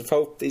sources of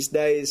hope these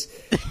days.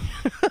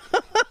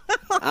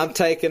 I'm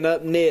taking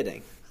up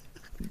knitting,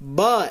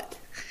 but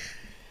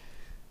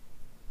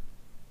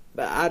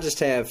I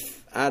just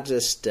it's I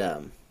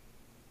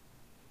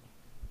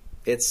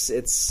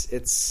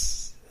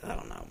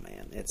don't know,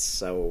 man. It's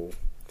so.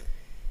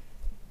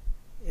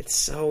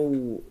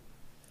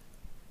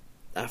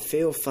 I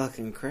feel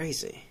fucking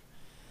crazy.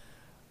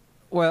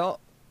 Well,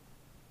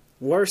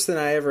 worse than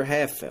I ever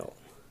have felt.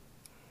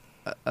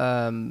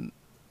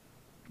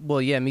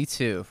 Well, yeah, me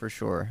too, for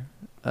sure.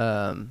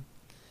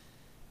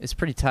 It's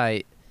pretty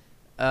tight.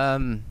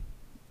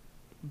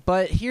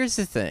 But here's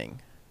the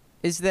thing,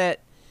 is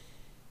that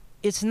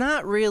it's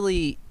not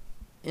really,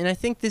 and I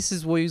think this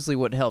is usually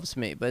what helps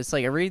me, but it's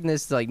like I'm reading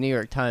this, like, New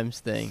York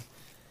Times thing.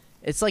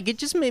 It's like, it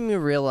just made me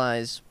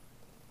realize,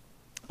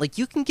 like,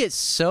 you can get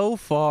so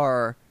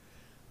far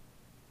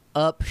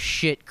up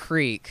shit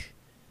creek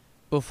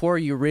before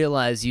you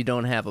realize you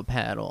don't have a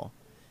paddle.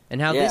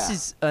 and how this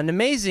is an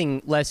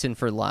amazing lesson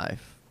for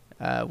life.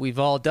 We've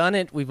all done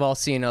it. We've all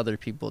seen other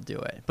people do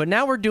it. But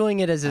now we're doing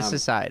it as a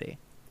society.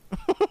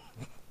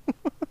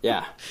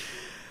 Yeah.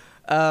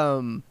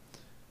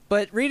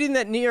 But reading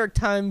that New York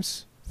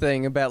Times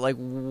thing about like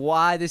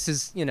why this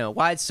is,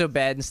 why it's so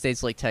bad in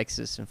states like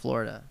Texas and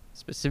Florida,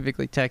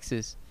 specifically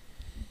Texas,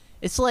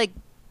 it's like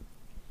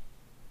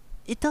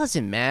it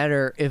doesn't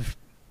matter if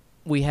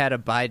we had a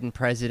Biden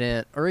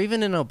president or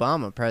even an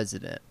Obama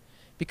president,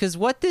 because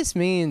what this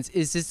means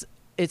is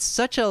it's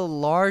such a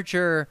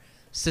larger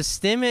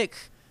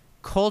systemic,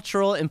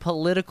 cultural, and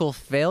political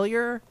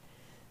failure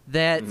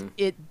that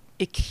it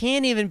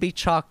can't even be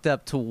chalked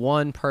up to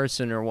one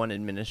person or one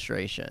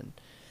administration.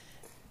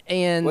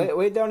 And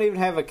we don't even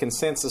have a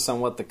consensus on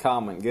what the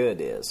common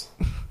good is.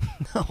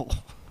 No.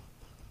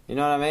 You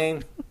know what I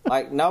mean?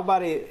 Like,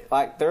 nobody,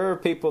 like, there are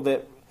people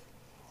that,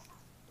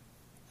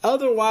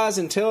 otherwise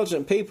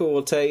intelligent people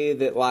will tell you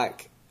that,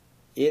 like,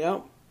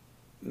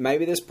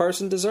 maybe this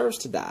person deserves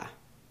to die.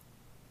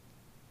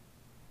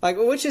 Like,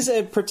 which is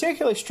a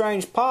particularly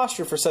strange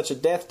posture for such a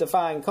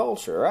death-defying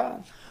culture,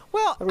 right?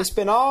 Well, we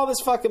spend all this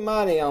fucking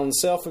money on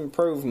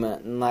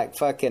self-improvement and, like,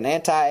 fucking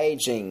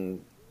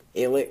anti-aging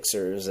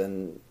elixirs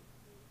and,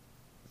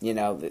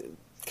 the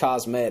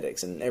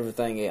cosmetics and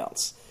everything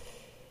else.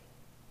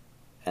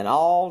 And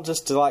all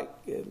just to, like,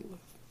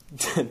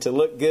 to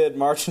look good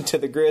marching to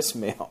the grist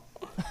mill.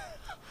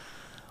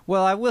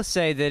 Well, I will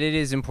say that it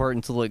is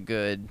important to look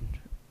good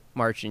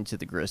marching to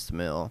the grist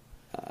mill.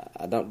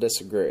 I don't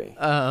disagree.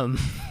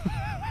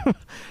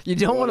 You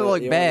don't want to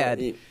look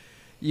bad.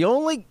 You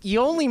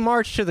only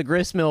march to the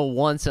grist mill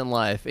once in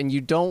life, and you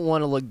don't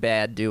want to look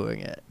bad doing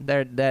it.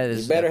 That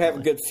is. You better have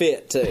a good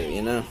fit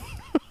too,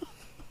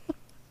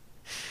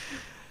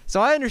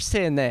 So I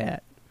understand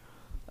that.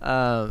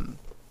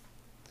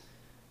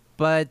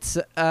 But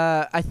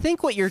I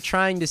think what you're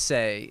trying to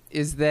say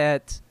is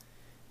that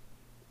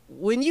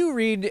when you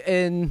read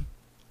in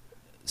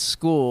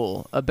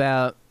school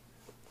about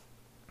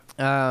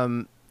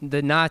the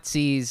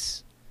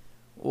Nazis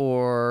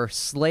or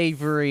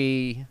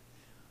slavery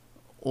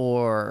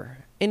or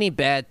any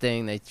bad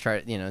thing they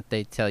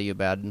tell you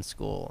about in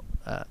school,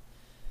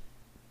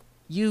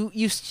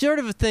 you sort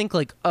of think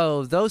like,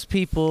 oh, those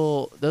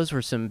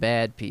were some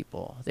bad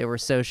people. They were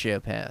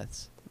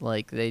sociopaths.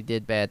 Like, they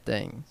did bad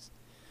things.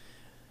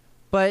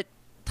 But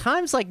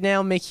times like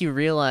now make you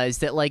realize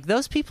that, like,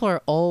 those people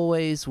are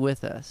always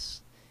with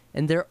us.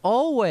 And they're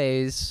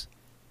always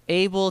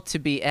able to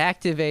be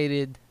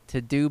activated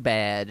to do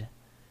bad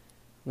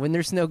when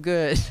there's no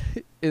good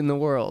in the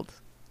world.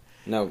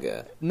 No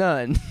good.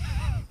 None.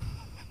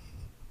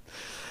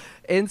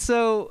 And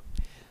so,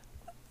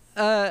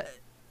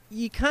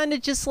 you kind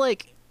of just,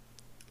 like,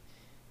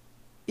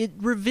 it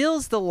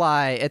reveals the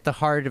lie at the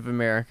heart of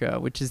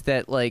America, which is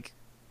that, like,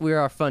 we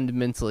are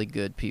fundamentally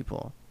good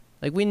people.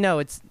 Like, we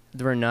know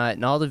we're not,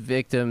 and all the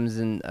victims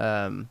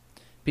and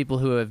people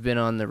who have been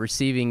on the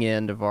receiving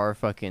end of our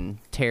fucking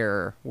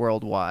terror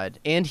worldwide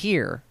and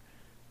here,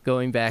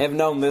 going back, have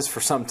known this for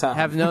some time.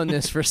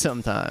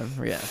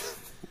 Yes.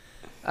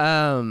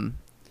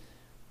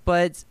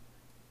 But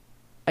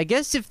I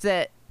guess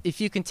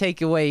if you can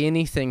take away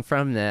anything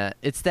from that,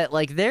 it's that,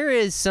 like, there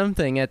is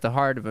something at the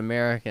heart of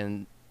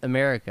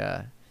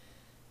America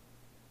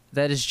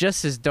that is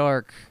just as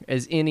dark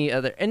as any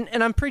other.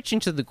 And I'm preaching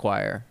to the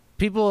choir.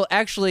 People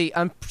actually,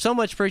 I'm so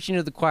much preaching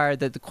to the choir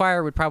that the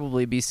choir would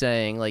probably be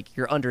saying, like,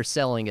 you're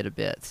underselling it a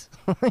bit.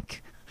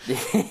 Like,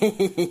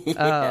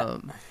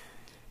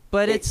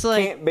 but it's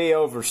like, can't be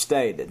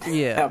overstated.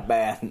 Yeah. How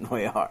bad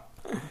we are.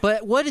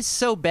 But what is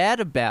so bad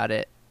about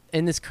it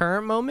in this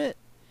current moment,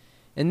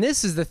 and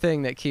this is the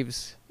thing that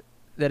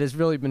has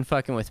really been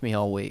fucking with me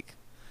all week,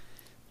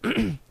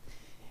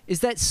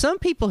 is that some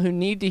people who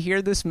need to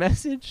hear this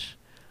message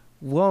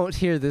won't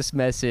hear this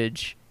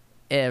message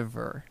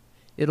ever.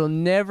 It'll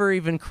never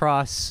even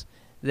cross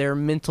their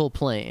mental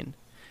plane.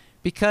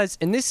 Because,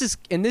 and this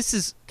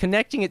is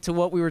connecting it to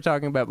what we were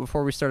talking about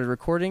before we started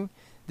recording,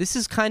 this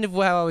is kind of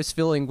how I was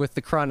feeling with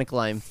the chronic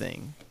Lyme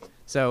thing.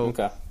 So,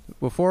 okay.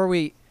 Before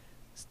we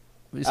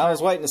I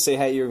was waiting to see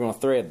how you were going to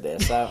thread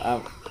this.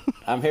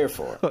 I'm here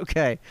for it.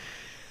 Okay.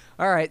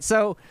 All right.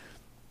 So,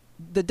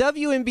 the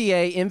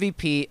WNBA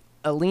MVP,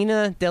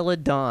 Alina Delle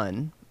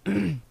Donne,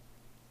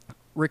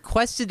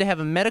 requested to have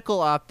a medical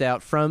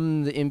opt-out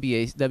from the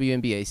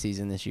WNBA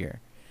season this year,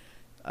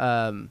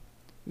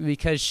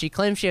 because she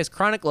claims she has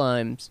chronic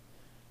Lyme.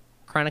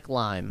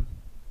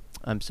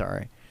 I'm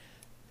sorry.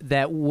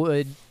 That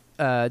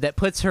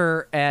puts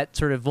her at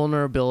sort of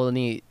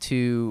vulnerability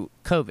to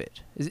COVID.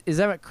 Is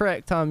that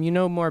correct, Tom? You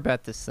know more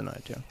about this than I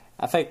do.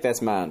 I think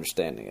that's my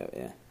understanding of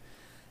it,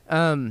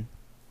 yeah.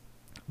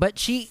 But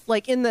she,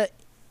 like, in the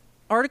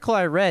article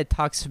I read,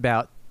 talks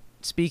about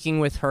speaking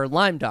with her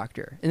Lyme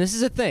doctor. And this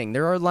is a thing.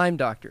 There are Lyme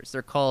doctors.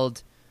 They're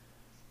called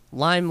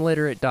Lyme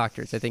literate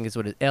doctors, I think is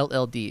what it is.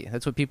 LLD.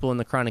 That's what people in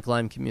the chronic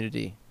Lyme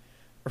community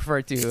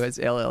refer to as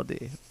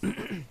LLD.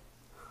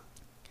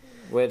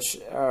 Which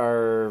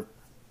are,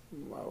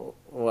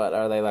 what,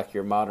 are they like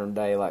your modern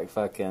day, like,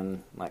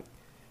 fucking, like,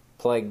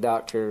 plague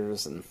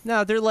doctors and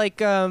No, they're like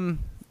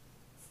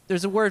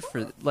there's a word for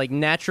it, like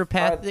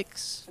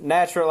naturopathics.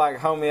 natural, like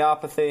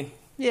homeopathy.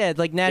 Yeah,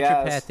 like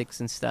naturopathics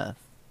and stuff.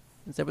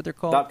 Is that what they're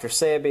called? Dr.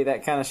 Sebi,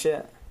 that kind of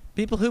shit.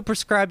 People who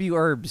prescribe you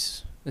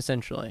herbs,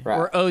 essentially, Right.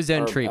 or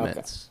ozone Herb,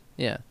 treatments.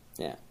 Yeah,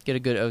 Yeah. get a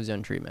good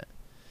ozone treatment.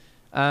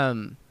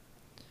 But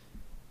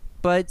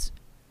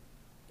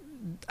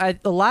a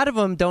lot of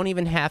them don't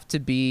even have to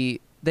be.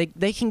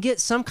 They can get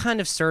some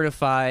kind of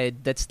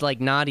certified that's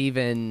like not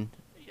even.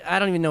 I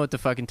don't even know what the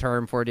fucking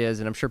term for it is,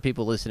 and I'm sure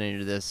people listening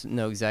to this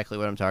know exactly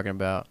what I'm talking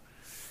about.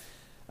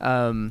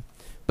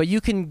 But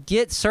you can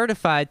get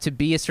certified to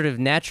be a sort of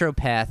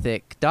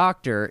naturopathic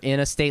doctor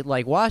in a state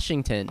like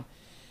Washington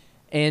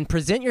and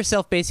present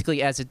yourself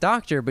basically as a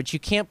doctor, but you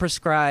can't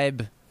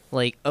prescribe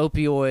like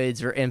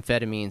opioids or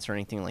amphetamines or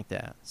anything like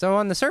that. So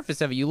on the surface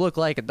of it, you look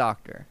like a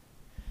doctor.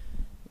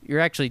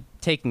 You're actually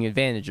taking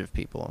advantage of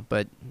people,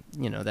 but,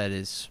 you know, that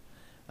is...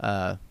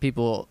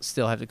 people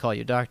still have to call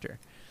you a doctor.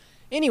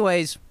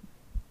 Anyways,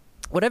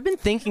 what I've been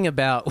thinking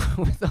about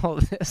with all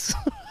of this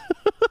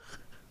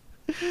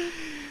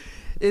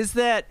is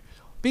that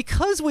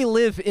because we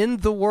live in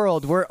the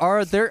world where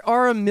there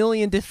are a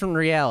million different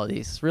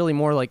realities, really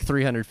more like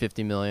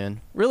 350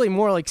 million, really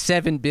more like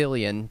 7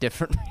 billion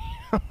different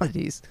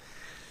realities.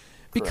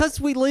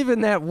 Because we live in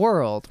that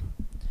world,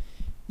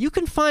 you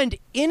can find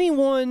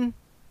anyone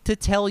to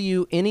tell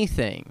you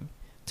anything,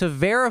 to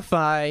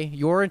verify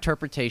your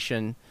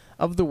interpretation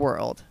of the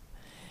world.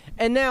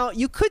 And now,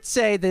 you could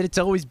say that it's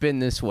always been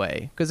this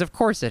way, because of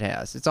course it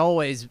has. It's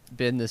always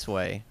been this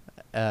way.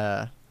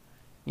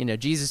 You know,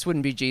 Jesus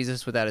wouldn't be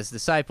Jesus without his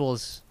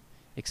disciples,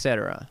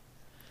 etc.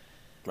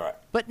 Right.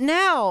 But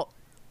now,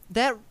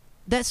 that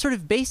sort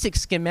of basic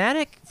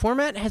schematic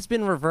format has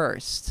been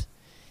reversed.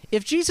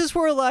 If Jesus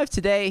were alive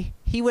today,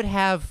 he would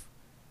have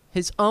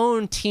his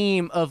own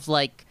team of,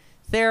 like,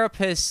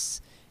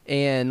 therapists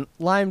and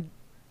Lyme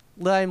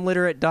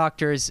literate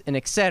doctors and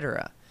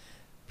etc.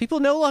 People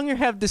no longer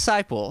have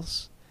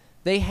disciples.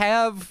 They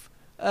have,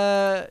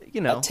 a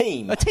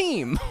team.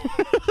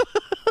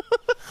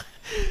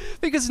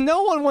 Because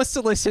no one wants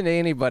to listen to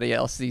anybody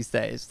else these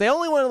days. They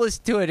only want to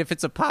listen to it if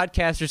it's a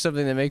podcast or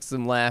something that makes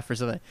them laugh or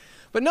something.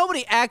 But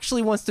nobody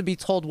actually wants to be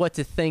told what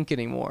to think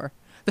anymore.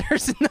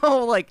 There's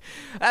no, like,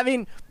 I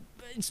mean,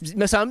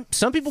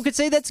 some people could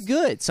say that's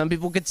good. Some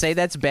people could say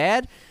that's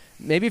bad.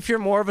 Maybe if you're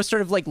more of a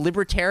sort of, like,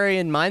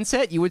 libertarian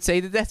mindset, you would say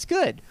that that's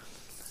good.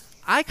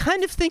 I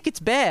kind of think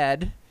it's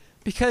bad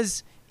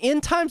because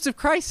in times of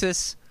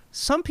crisis,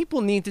 some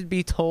people need to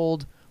be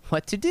told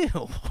what to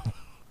do.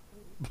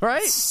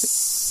 Right?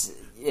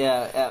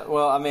 Yeah,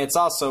 well, I mean, it's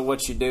also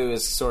what you do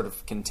is sort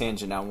of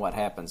contingent on what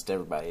happens to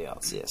everybody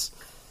else, yes.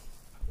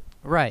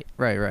 Right.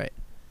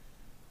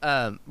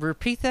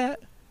 Repeat that?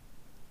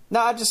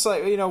 No, I just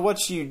like,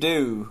 what you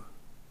do,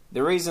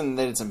 the reason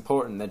that it's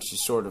important that you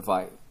sort of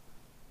like,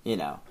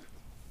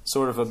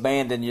 sort of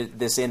abandon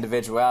this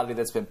individuality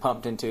that's been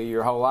pumped into you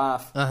your whole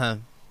life. Uh-huh.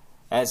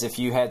 As if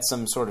you had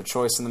some sort of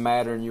choice in the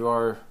matter and you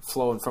are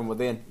flowing from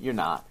within. You're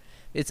not.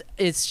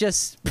 It's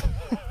just...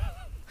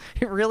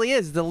 It really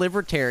is the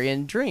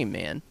libertarian dream,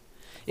 man.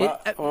 Go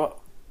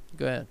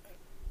ahead.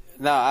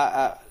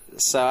 No,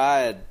 so I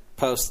had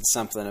posted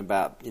something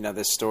about,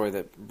 this story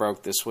that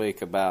broke this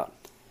week about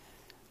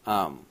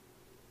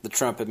the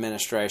Trump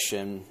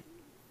administration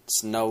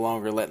is no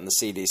longer letting the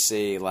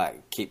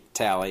CDC keep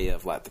tally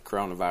of the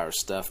coronavirus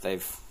stuff.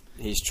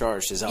 He's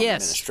charged his own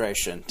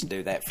administration to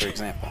do that, for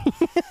example.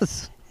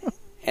 Yes.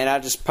 And I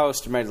just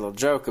posted, made a little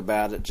joke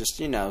about it,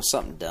 just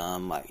something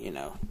dumb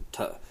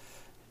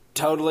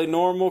totally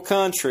normal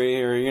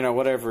country, or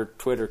whatever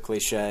Twitter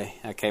cliche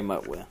I came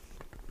up with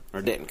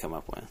or didn't come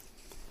up with.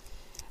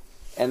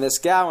 And this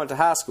guy I went to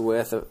high school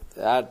with,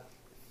 I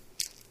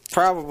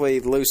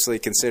probably loosely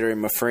consider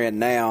him a friend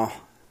now,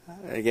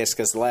 I guess,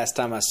 because the last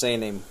time I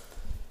seen him,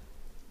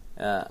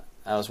 I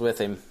was with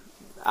him.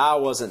 I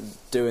wasn't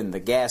doing the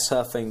gas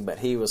huffing, but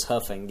he was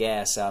huffing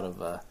gas out of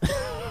a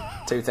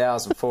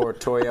 2004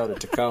 Toyota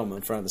Tacoma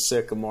in front of the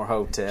Sycamore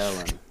Hotel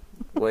in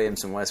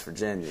Williamson, West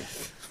Virginia.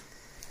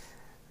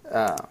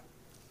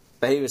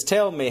 But he was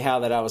telling me how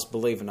that I was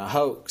believing a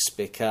hoax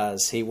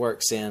because he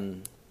works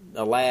in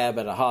a lab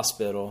at a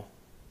hospital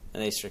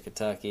in Eastern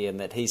Kentucky, and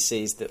that he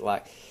sees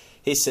that,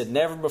 he said,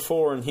 never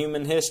before in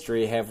human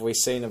history have we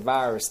seen a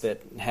virus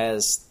that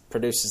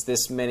produces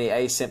this many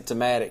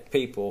asymptomatic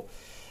people,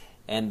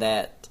 and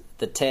that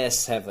the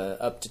tests have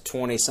a up to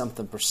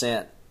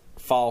 20-something%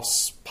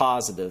 false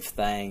positive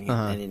thing,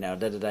 uh-huh.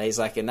 And he's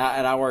like, and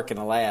I work in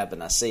a lab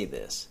and I see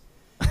this.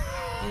 You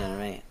know what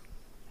I mean?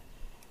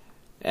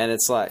 And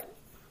it's like,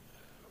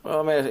 well,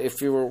 I mean,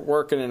 if you were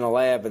working in a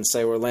lab in,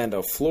 say,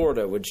 Orlando,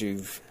 Florida, would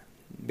you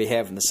be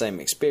having the same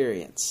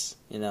experience?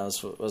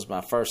 Was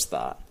my first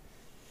thought.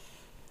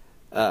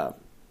 But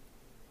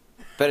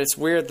it's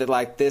weird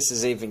that, this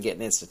is even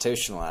getting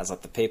institutionalized.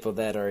 The people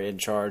that are in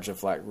charge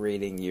of,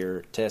 reading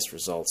your test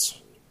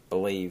results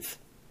believe,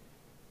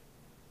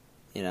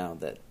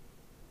 that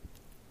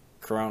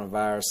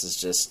coronavirus is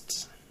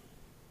just,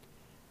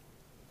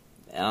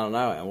 I don't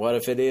know. And what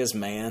if it is,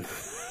 man?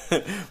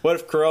 What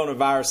if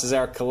coronavirus is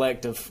our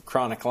collective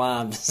chronic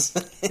Lyme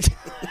disease?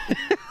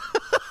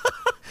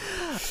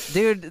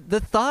 Dude, the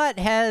thought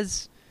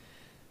has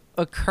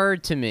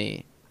occurred to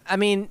me. I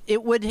mean,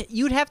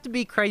 you'd have to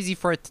be crazy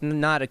for it to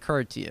not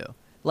occur to you.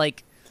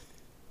 Like,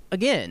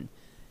 again,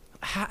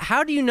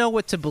 how do you know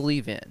what to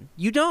believe in?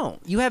 You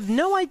don't. You have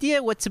no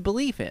idea what to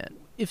believe in.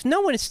 If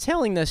no one is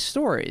telling those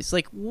stories,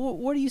 like,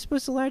 what are you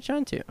supposed to latch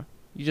onto?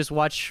 You just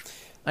watch,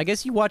 I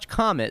guess you watch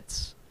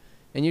comets,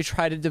 and you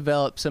try to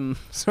develop some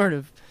sort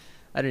of,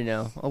 I don't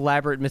know,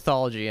 elaborate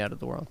mythology out of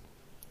the world.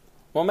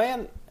 Well,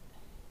 man,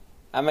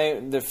 I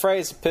mean, the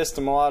phrase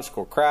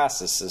epistemological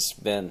crisis has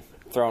been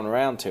thrown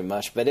around too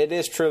much, but it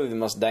is truly the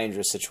most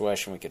dangerous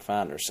situation we could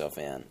find ourselves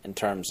in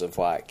terms of,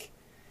 like,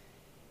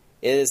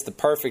 it is the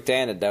perfect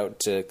antidote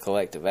to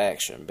collective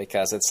action,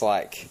 because it's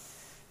like,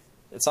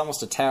 it's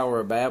almost a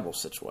Tower of Babel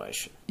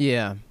situation.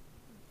 Yeah.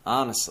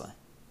 Honestly.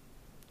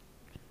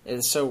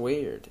 It's so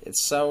weird.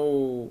 It's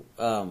so,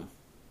 but,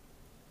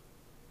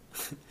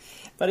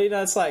 you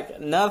know, it's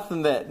like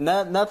nothing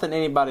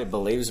anybody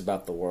believes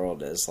about the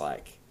world is,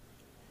 like,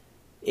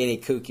 any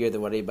kookier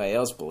than what anybody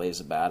else believes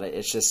about it.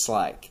 It's just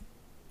like,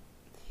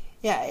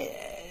 yeah,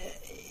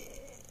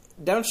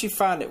 don't you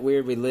find it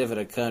weird we live in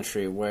a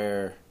country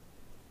where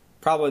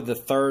probably the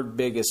third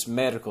biggest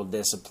medical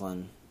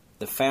discipline,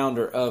 the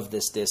founder of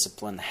this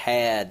discipline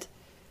had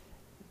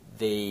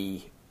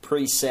the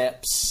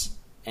precepts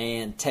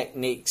and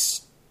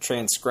techniques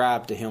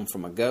transcribed to him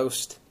from a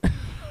ghost?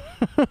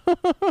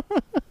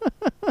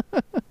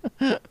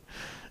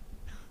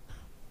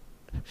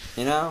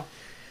 You know?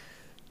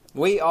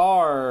 We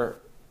are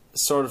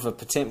sort of a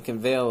Potemkin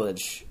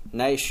Village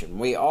nation.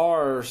 We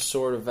are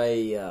sort of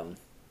a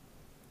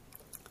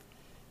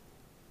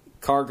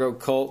cargo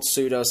cult,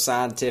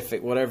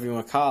 pseudo-scientific, whatever you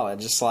want to call it.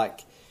 Just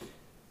like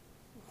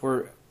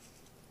we're...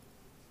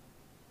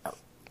 I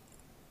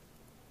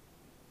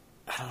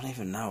don't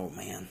even know,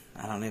 man.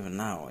 I don't even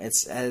know.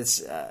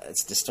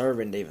 It's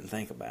disturbing to even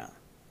think about.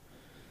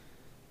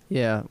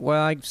 Yeah.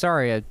 Well, I'm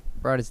sorry I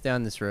brought us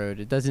down this road.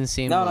 It doesn't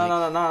seem No.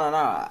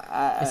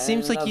 It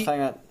seems like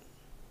you...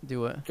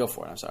 Do what? Go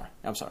for it.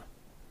 I'm sorry.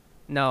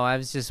 No, I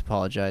was just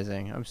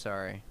apologizing. I'm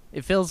sorry.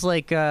 It feels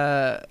like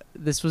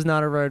this was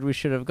not a road we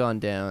should have gone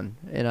down,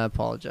 and I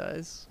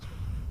apologize.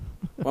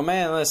 Well,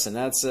 man, listen,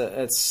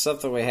 it's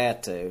something we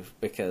had to,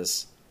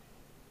 because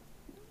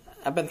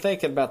I've been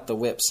thinking about the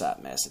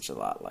Whipsite message a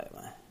lot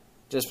lately,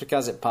 just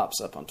because it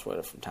pops up on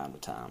Twitter from time to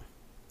time.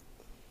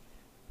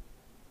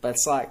 But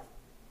it's like,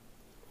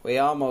 we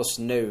almost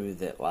knew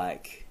that,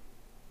 like,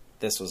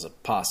 this was a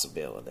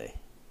possibility,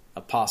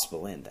 a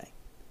possible ending.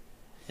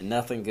 And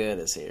nothing good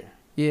is here.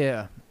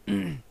 Yeah.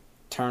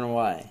 Turn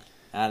away.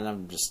 And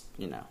I'm just,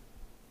 you know.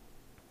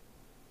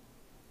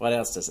 What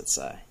else does it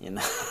say? You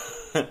know.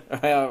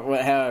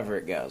 However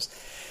it goes.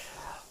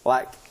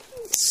 Like,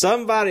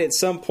 somebody at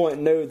some point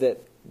knew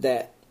that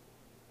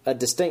a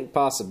distinct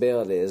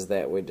possibility is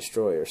that we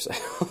destroy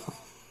ourselves.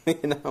 You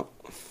know.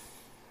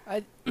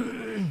 I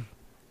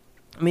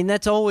mean,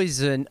 that's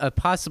always a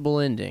possible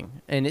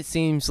ending. And it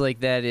seems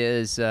like that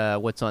is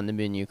what's on the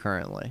menu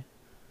currently.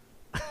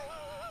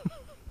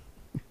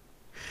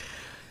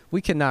 We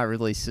cannot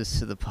release this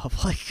to the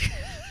public.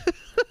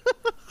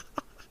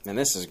 And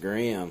this is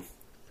grim.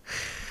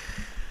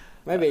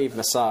 Maybe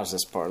massage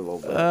this part a little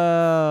bit.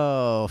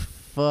 Oh,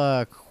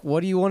 fuck.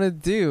 What do you want to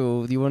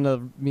do? Do you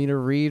want me to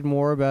read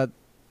more about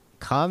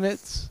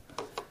comets?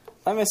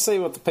 Let me see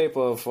what the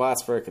people of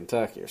Whitesburg,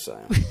 Kentucky are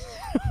saying.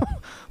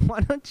 Why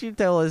don't you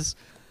tell us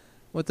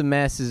what the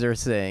masses are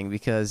saying?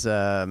 Because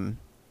I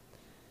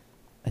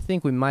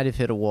think we might have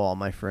hit a wall,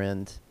 my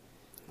friend.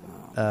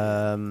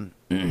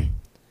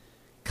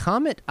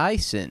 Comet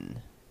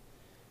Ison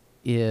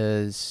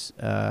is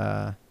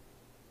a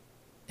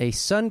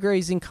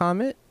sun-grazing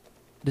comet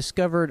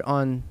discovered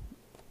on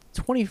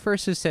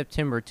 21st of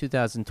September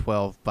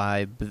 2012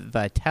 by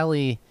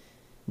Vitaly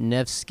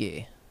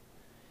Nevsky.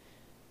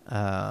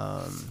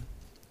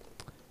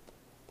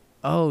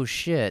 Oh,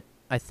 shit.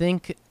 I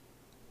think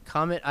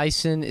Comet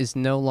Ison is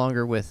no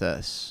longer with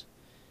us.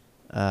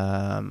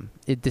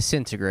 It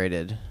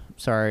disintegrated.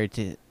 Sorry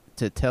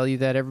to tell you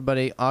that,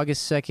 everybody.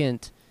 August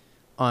 2nd...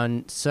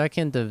 On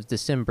 2nd of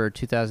December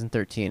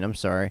 2013, I'm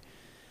sorry,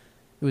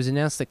 it was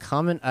announced that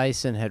Comet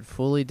Ison had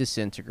fully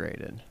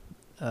disintegrated.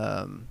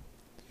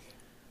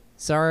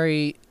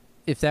 Sorry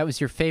if that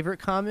was your favorite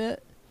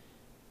comet.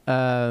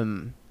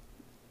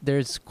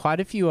 There's quite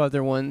a few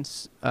other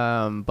ones,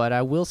 but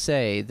I will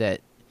say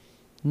that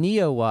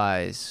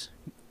Neowise,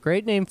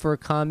 great name for a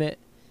comet,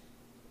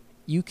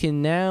 you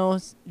can now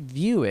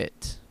view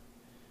it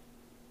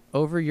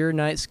over your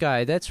night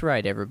sky. That's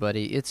right,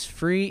 everybody. It's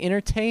free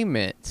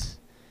entertainment.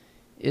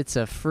 It's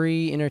a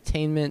free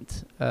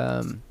entertainment,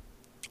 a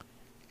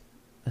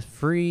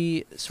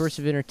free source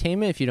of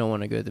entertainment if you don't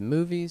want to go to the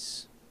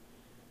movies.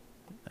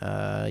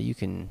 You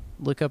can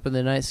look up in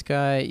the night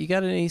sky. You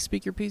got any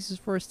speaker pieces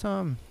for us,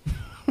 Tom?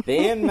 The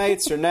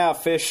inmates are now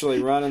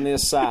officially running the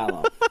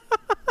asylum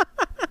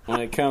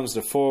when it comes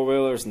to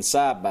four-wheelers and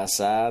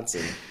side-by-sides.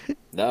 And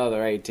the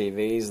other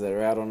ATVs that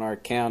are out on our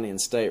county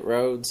and state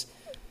roads.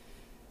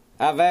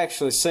 I've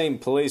actually seen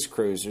police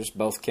cruisers,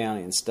 both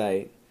county and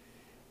state,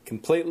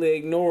 completely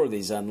ignore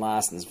these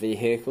unlicensed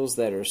vehicles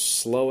that are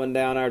slowing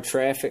down our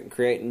traffic and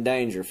creating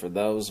danger for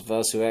those of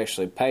us who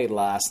actually pay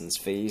license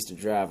fees to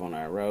drive on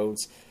our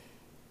roads.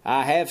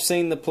 I have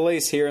seen the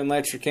police here in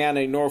Letcher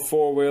County ignore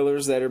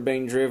four-wheelers that are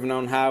being driven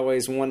on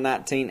highways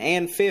 119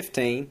 and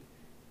 15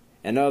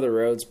 and other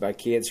roads by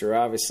kids who are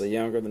obviously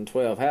younger than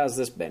 12. How has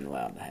this been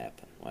allowed to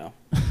happen? Well,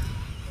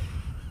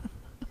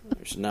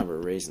 there's a number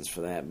of reasons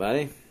for that,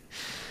 buddy.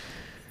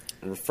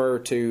 Refer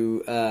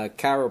to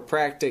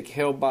chiropractic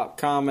Hellbop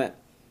Comet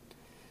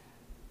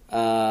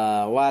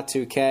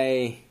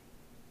Y2K.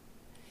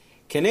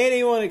 Can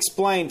anyone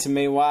explain to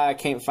me why I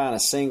can't find a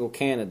single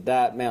can of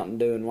Diet Mountain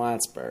Dew in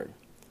Whitesburg?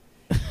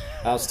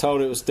 I was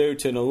told it was due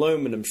to an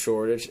aluminum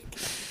shortage.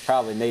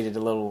 Probably needed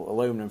a little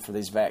aluminum for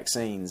these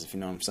vaccines, if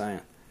you know what I'm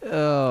saying.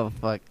 Oh,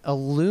 fuck.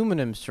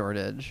 Aluminum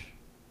shortage.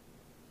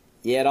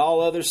 Yet all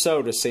other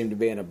sodas seem to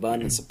be in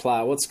abundant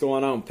supply. What's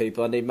going on,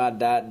 people? I need my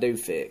Diet Dew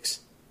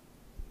fix.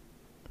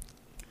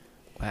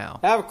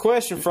 Wow. I have a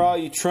question for all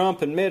you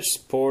Trump and Mitch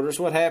supporters.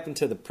 What happened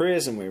to the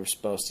prison we were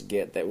supposed to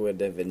get that would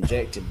have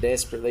injected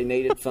desperately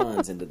needed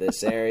funds into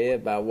this area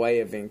by way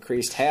of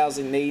increased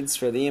housing needs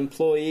for the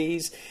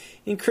employees,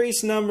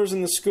 increased numbers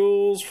in the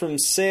schools from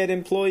said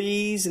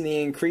employees, and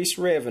the increased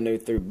revenue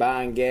through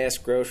buying gas,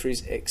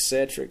 groceries,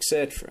 etc.,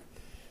 etc.?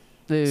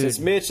 Since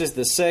Mitch is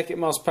the second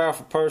most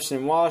powerful person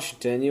in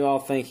Washington, you all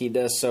think he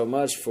does so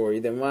much for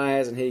you, then why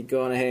hasn't he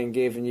gone ahead and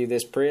given you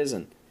this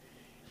prison?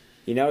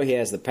 You know he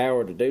has the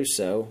power to do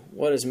so.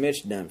 What has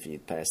Mitch done for you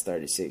the past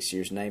 36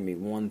 years? Name me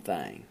one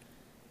thing.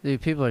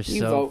 Dude, people are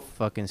so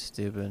fucking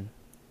stupid.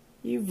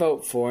 You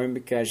vote for him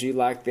because you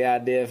like the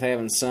idea of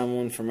having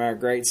someone from our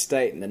great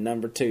state in the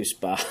number 2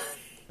 spot.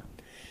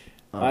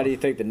 Why do you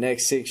think the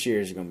next 6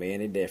 years are going to be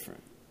any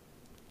different?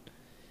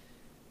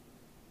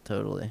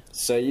 Totally.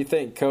 So you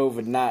think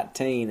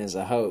COVID-19 is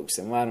a hoax,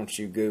 and why don't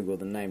you Google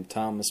the name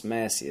Thomas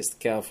Macias, the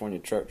California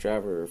truck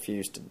driver who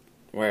refused to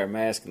wear a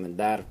mask and then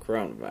died of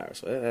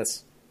coronavirus? Well,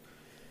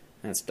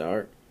 that's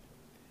dark.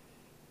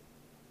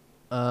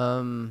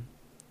 You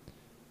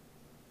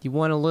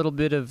want a little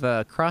bit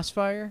of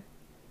Crossfire?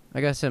 I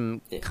got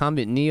some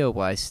Comet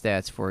Neowise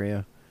stats for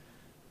you.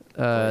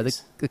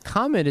 The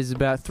comet is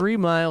about 3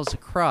 miles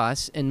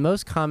across, and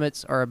most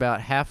comets are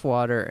about half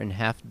water and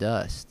half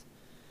dust.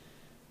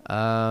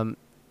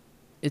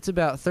 It's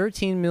about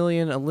 13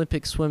 million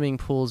Olympic swimming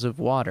pools of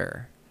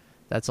water.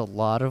 That's a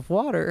lot of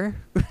water.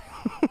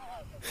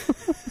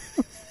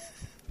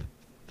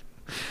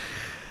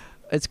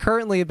 It's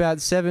currently about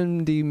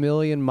 70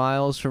 million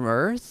miles from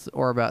Earth,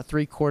 or about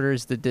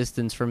 3/4 the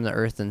distance from the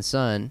Earth and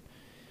Sun,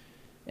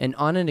 and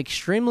on an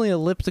extremely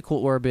elliptical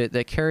orbit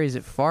that carries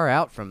it far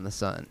out from the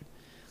Sun.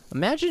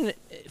 Imagine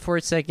for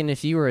a second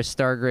if you were a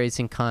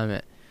star-grazing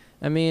comet.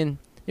 I mean,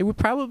 it would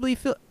probably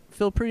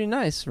feel pretty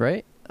nice,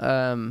 right?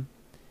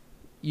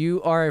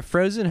 You are a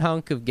frozen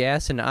hunk of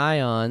gas and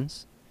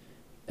ions,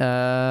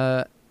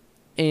 and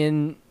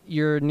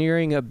you're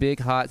nearing a big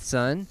hot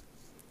star.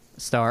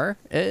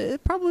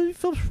 It probably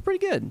feels pretty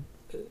good.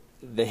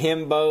 The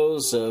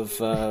himbos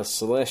of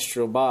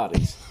celestial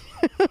bodies.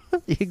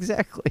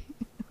 Exactly.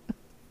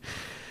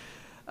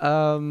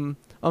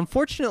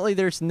 Unfortunately,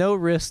 there's no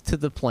risk to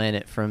the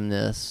planet from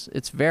this.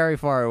 It's very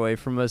far away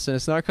from us, and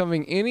it's not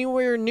coming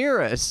anywhere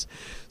near us.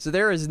 So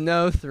there is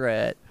no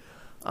threat.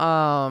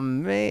 Oh,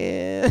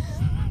 man.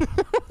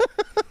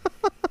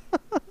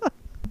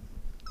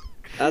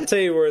 I'll tell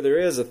you where there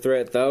is a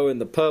threat, though, in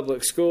the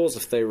public schools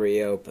if they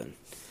reopen.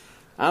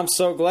 I'm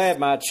so glad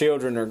my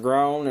children are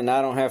grown and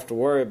I don't have to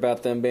worry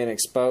about them being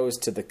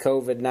exposed to the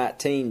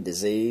COVID-19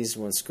 disease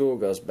when school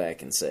goes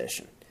back in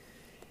session.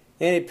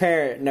 Any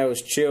parent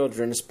knows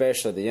children,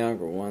 especially the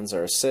younger ones,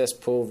 are a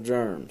cesspool of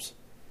germs.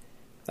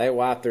 They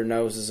wipe their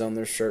noses on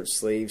their shirt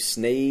sleeves,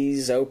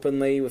 sneeze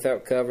openly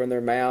without covering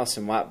their mouths,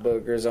 and wipe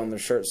boogers on their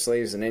shirt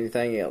sleeves and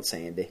anything else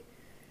handy.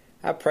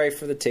 I pray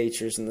for the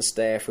teachers and the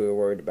staff who are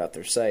worried about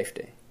their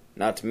safety.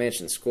 Not to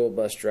mention school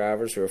bus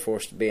drivers who are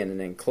forced to be in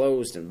an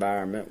enclosed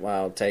environment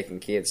while taking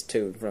kids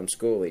to and from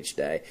school each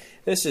day.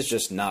 This is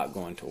just not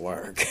going to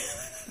work.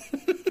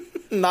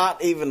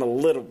 Not even a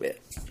little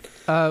bit.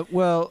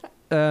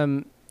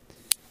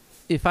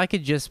 If I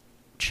could just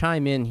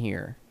chime in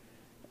here.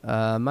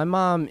 My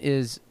mom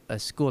is a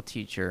school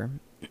teacher,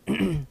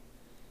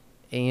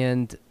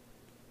 and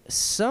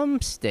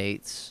some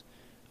states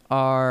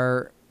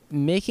are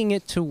making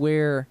it to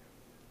where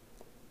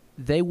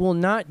they will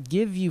not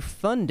give you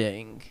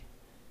funding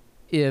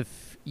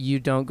if you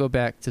don't go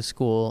back to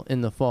school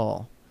in the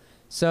fall.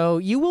 So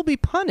you will be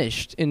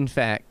punished, in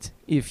fact,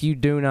 if you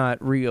do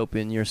not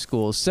reopen your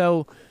schools.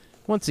 So,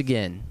 once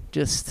again,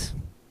 just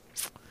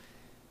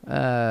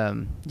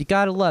you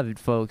gotta love it,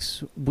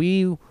 folks.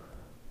 We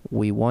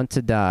want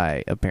to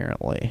die,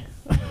 apparently.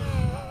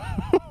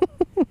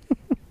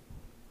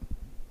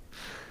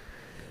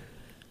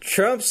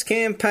 Trump's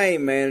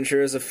campaign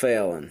manager is a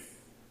felon.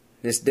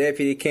 His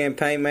deputy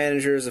campaign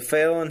manager is a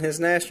felon. His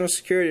national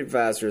security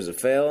advisor is a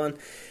felon.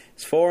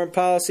 His foreign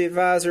policy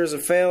advisor is a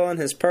felon.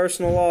 His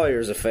personal lawyer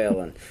is a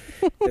felon.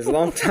 His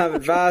longtime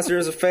advisor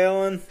is a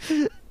felon.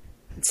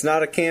 It's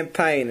not a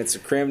campaign. It's a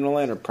criminal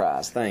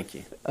enterprise. Thank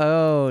you.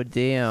 Oh,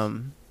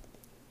 damn.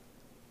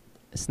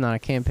 It's not a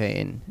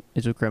campaign.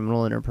 It's a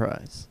criminal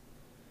enterprise.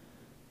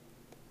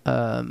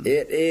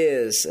 It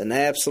is an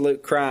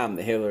absolute crime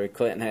that Hillary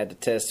Clinton had to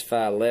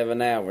testify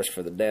 11 hours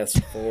for the deaths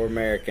of 4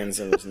 Americans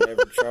and was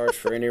never charged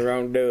for any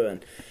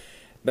wrongdoing.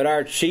 But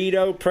our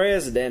Cheeto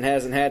president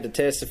hasn't had to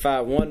testify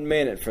 1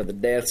 minute for the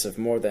deaths of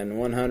more than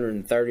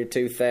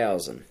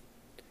 132,000.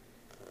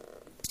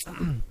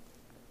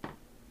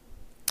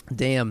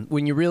 Damn.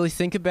 When you really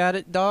think about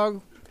it,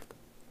 dog,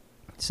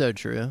 so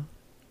true.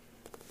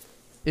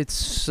 It's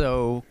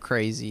so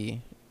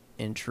crazy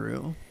and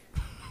true.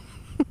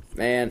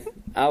 Man,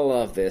 I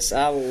love this.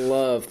 I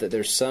love that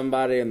there's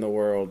somebody in the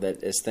world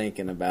that is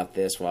thinking about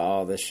this while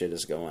all this shit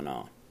is going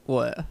on.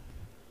 What?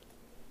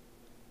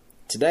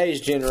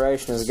 Today's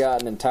generation has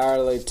gotten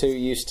entirely too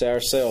used to our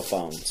cell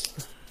phones.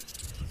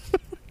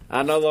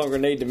 I no longer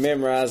need to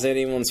memorize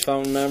anyone's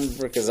phone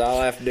number because all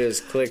I have to do is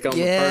click on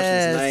the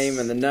person's name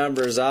and the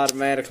number is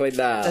automatically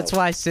dialed. That's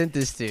why I sent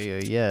this to you,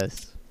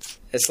 yes.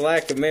 It's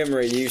lack of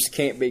memory use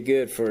can't be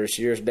good for us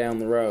years down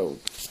the road.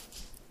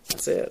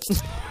 That's it.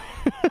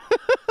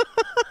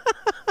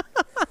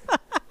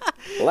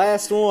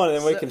 Last one,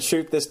 and we can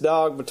shoot this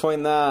dog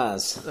between the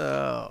eyes.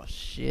 Oh,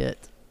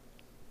 shit.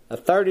 A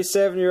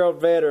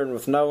 37-year-old veteran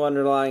with no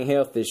underlying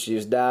health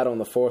issues died on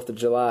the 4th of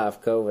July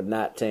of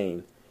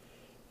COVID-19.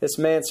 This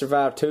man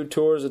survived 2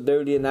 tours of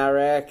duty in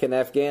Iraq and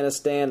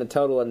Afghanistan, a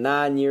total of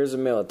 9 years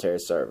of military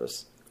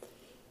service.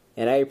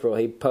 In April,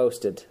 he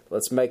posted,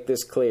 "Let's make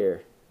this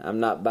clear. I'm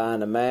not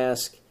buying a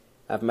mask.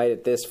 I've made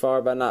it this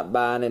far by not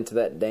buying into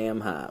that damn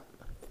hype."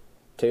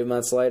 2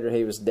 months later,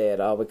 he was dead,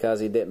 all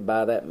because he didn't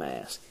buy that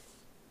mask.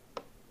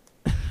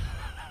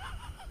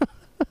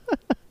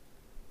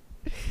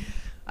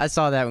 I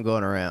saw that one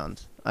going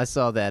around. I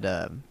saw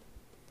that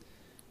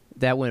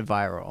that went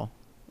viral,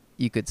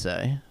 you could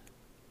say.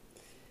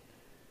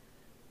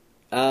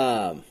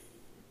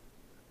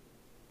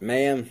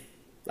 Man,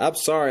 I'm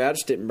sorry, I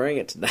just didn't bring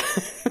it today.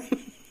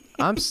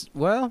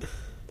 Well,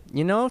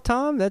 you know,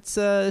 Tom, that's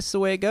the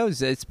way it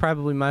goes. It's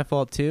probably my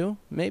fault too,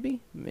 maybe.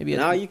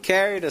 No, you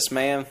carried us,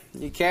 man.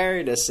 You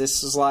carried us.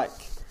 This is like,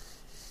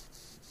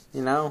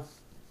 you know,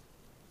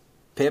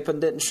 Pippen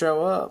didn't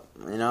show up.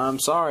 You know, I'm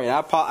sorry. I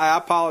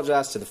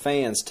apologize to the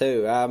fans,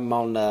 too. I'm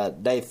on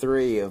day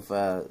 3 of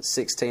a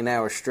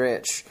 16-hour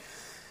stretch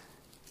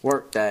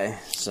work day,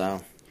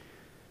 so.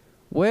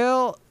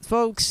 Well,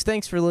 folks,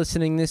 thanks for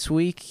listening this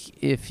week.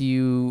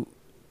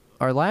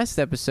 Our last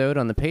episode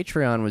on the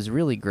Patreon was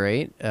really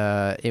great.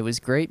 It was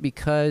great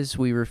because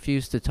we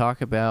refused to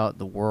talk about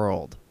the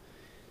world.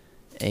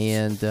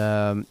 And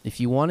if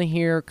you want to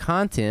hear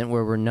content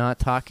where we're not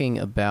talking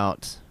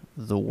about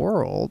the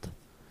world,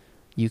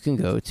 you can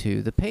go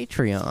to the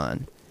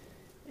Patreon.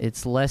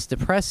 It's less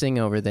depressing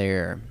over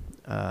there.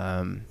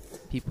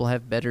 People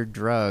have better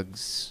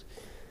drugs,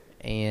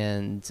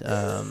 and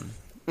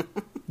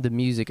the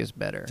music is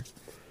better.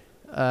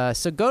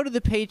 So go to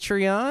the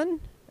Patreon.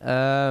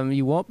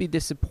 You won't be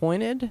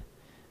disappointed.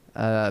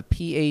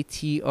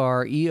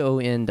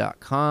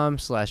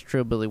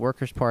 patreon.com/Trillbilly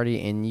Workers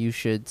Party, and you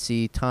should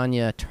see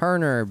Tanya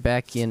Turner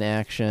back in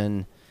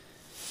action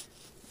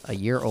a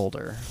year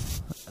older.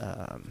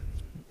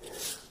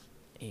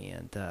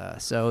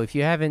 So if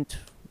you haven't,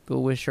 go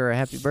wish her a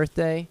happy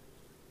birthday.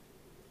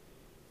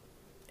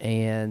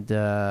 And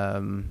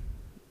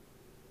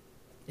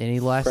any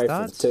last Pray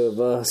thoughts? For the 2 of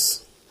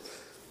us.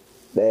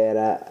 Dad,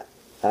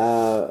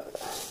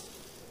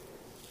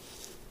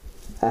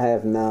 I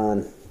have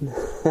none.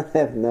 I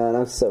have none.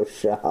 I'm so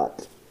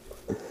shocked.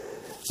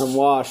 I'm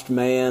washed,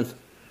 man.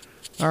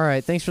 All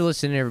right. Thanks for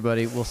listening,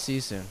 everybody. We'll see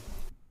you soon.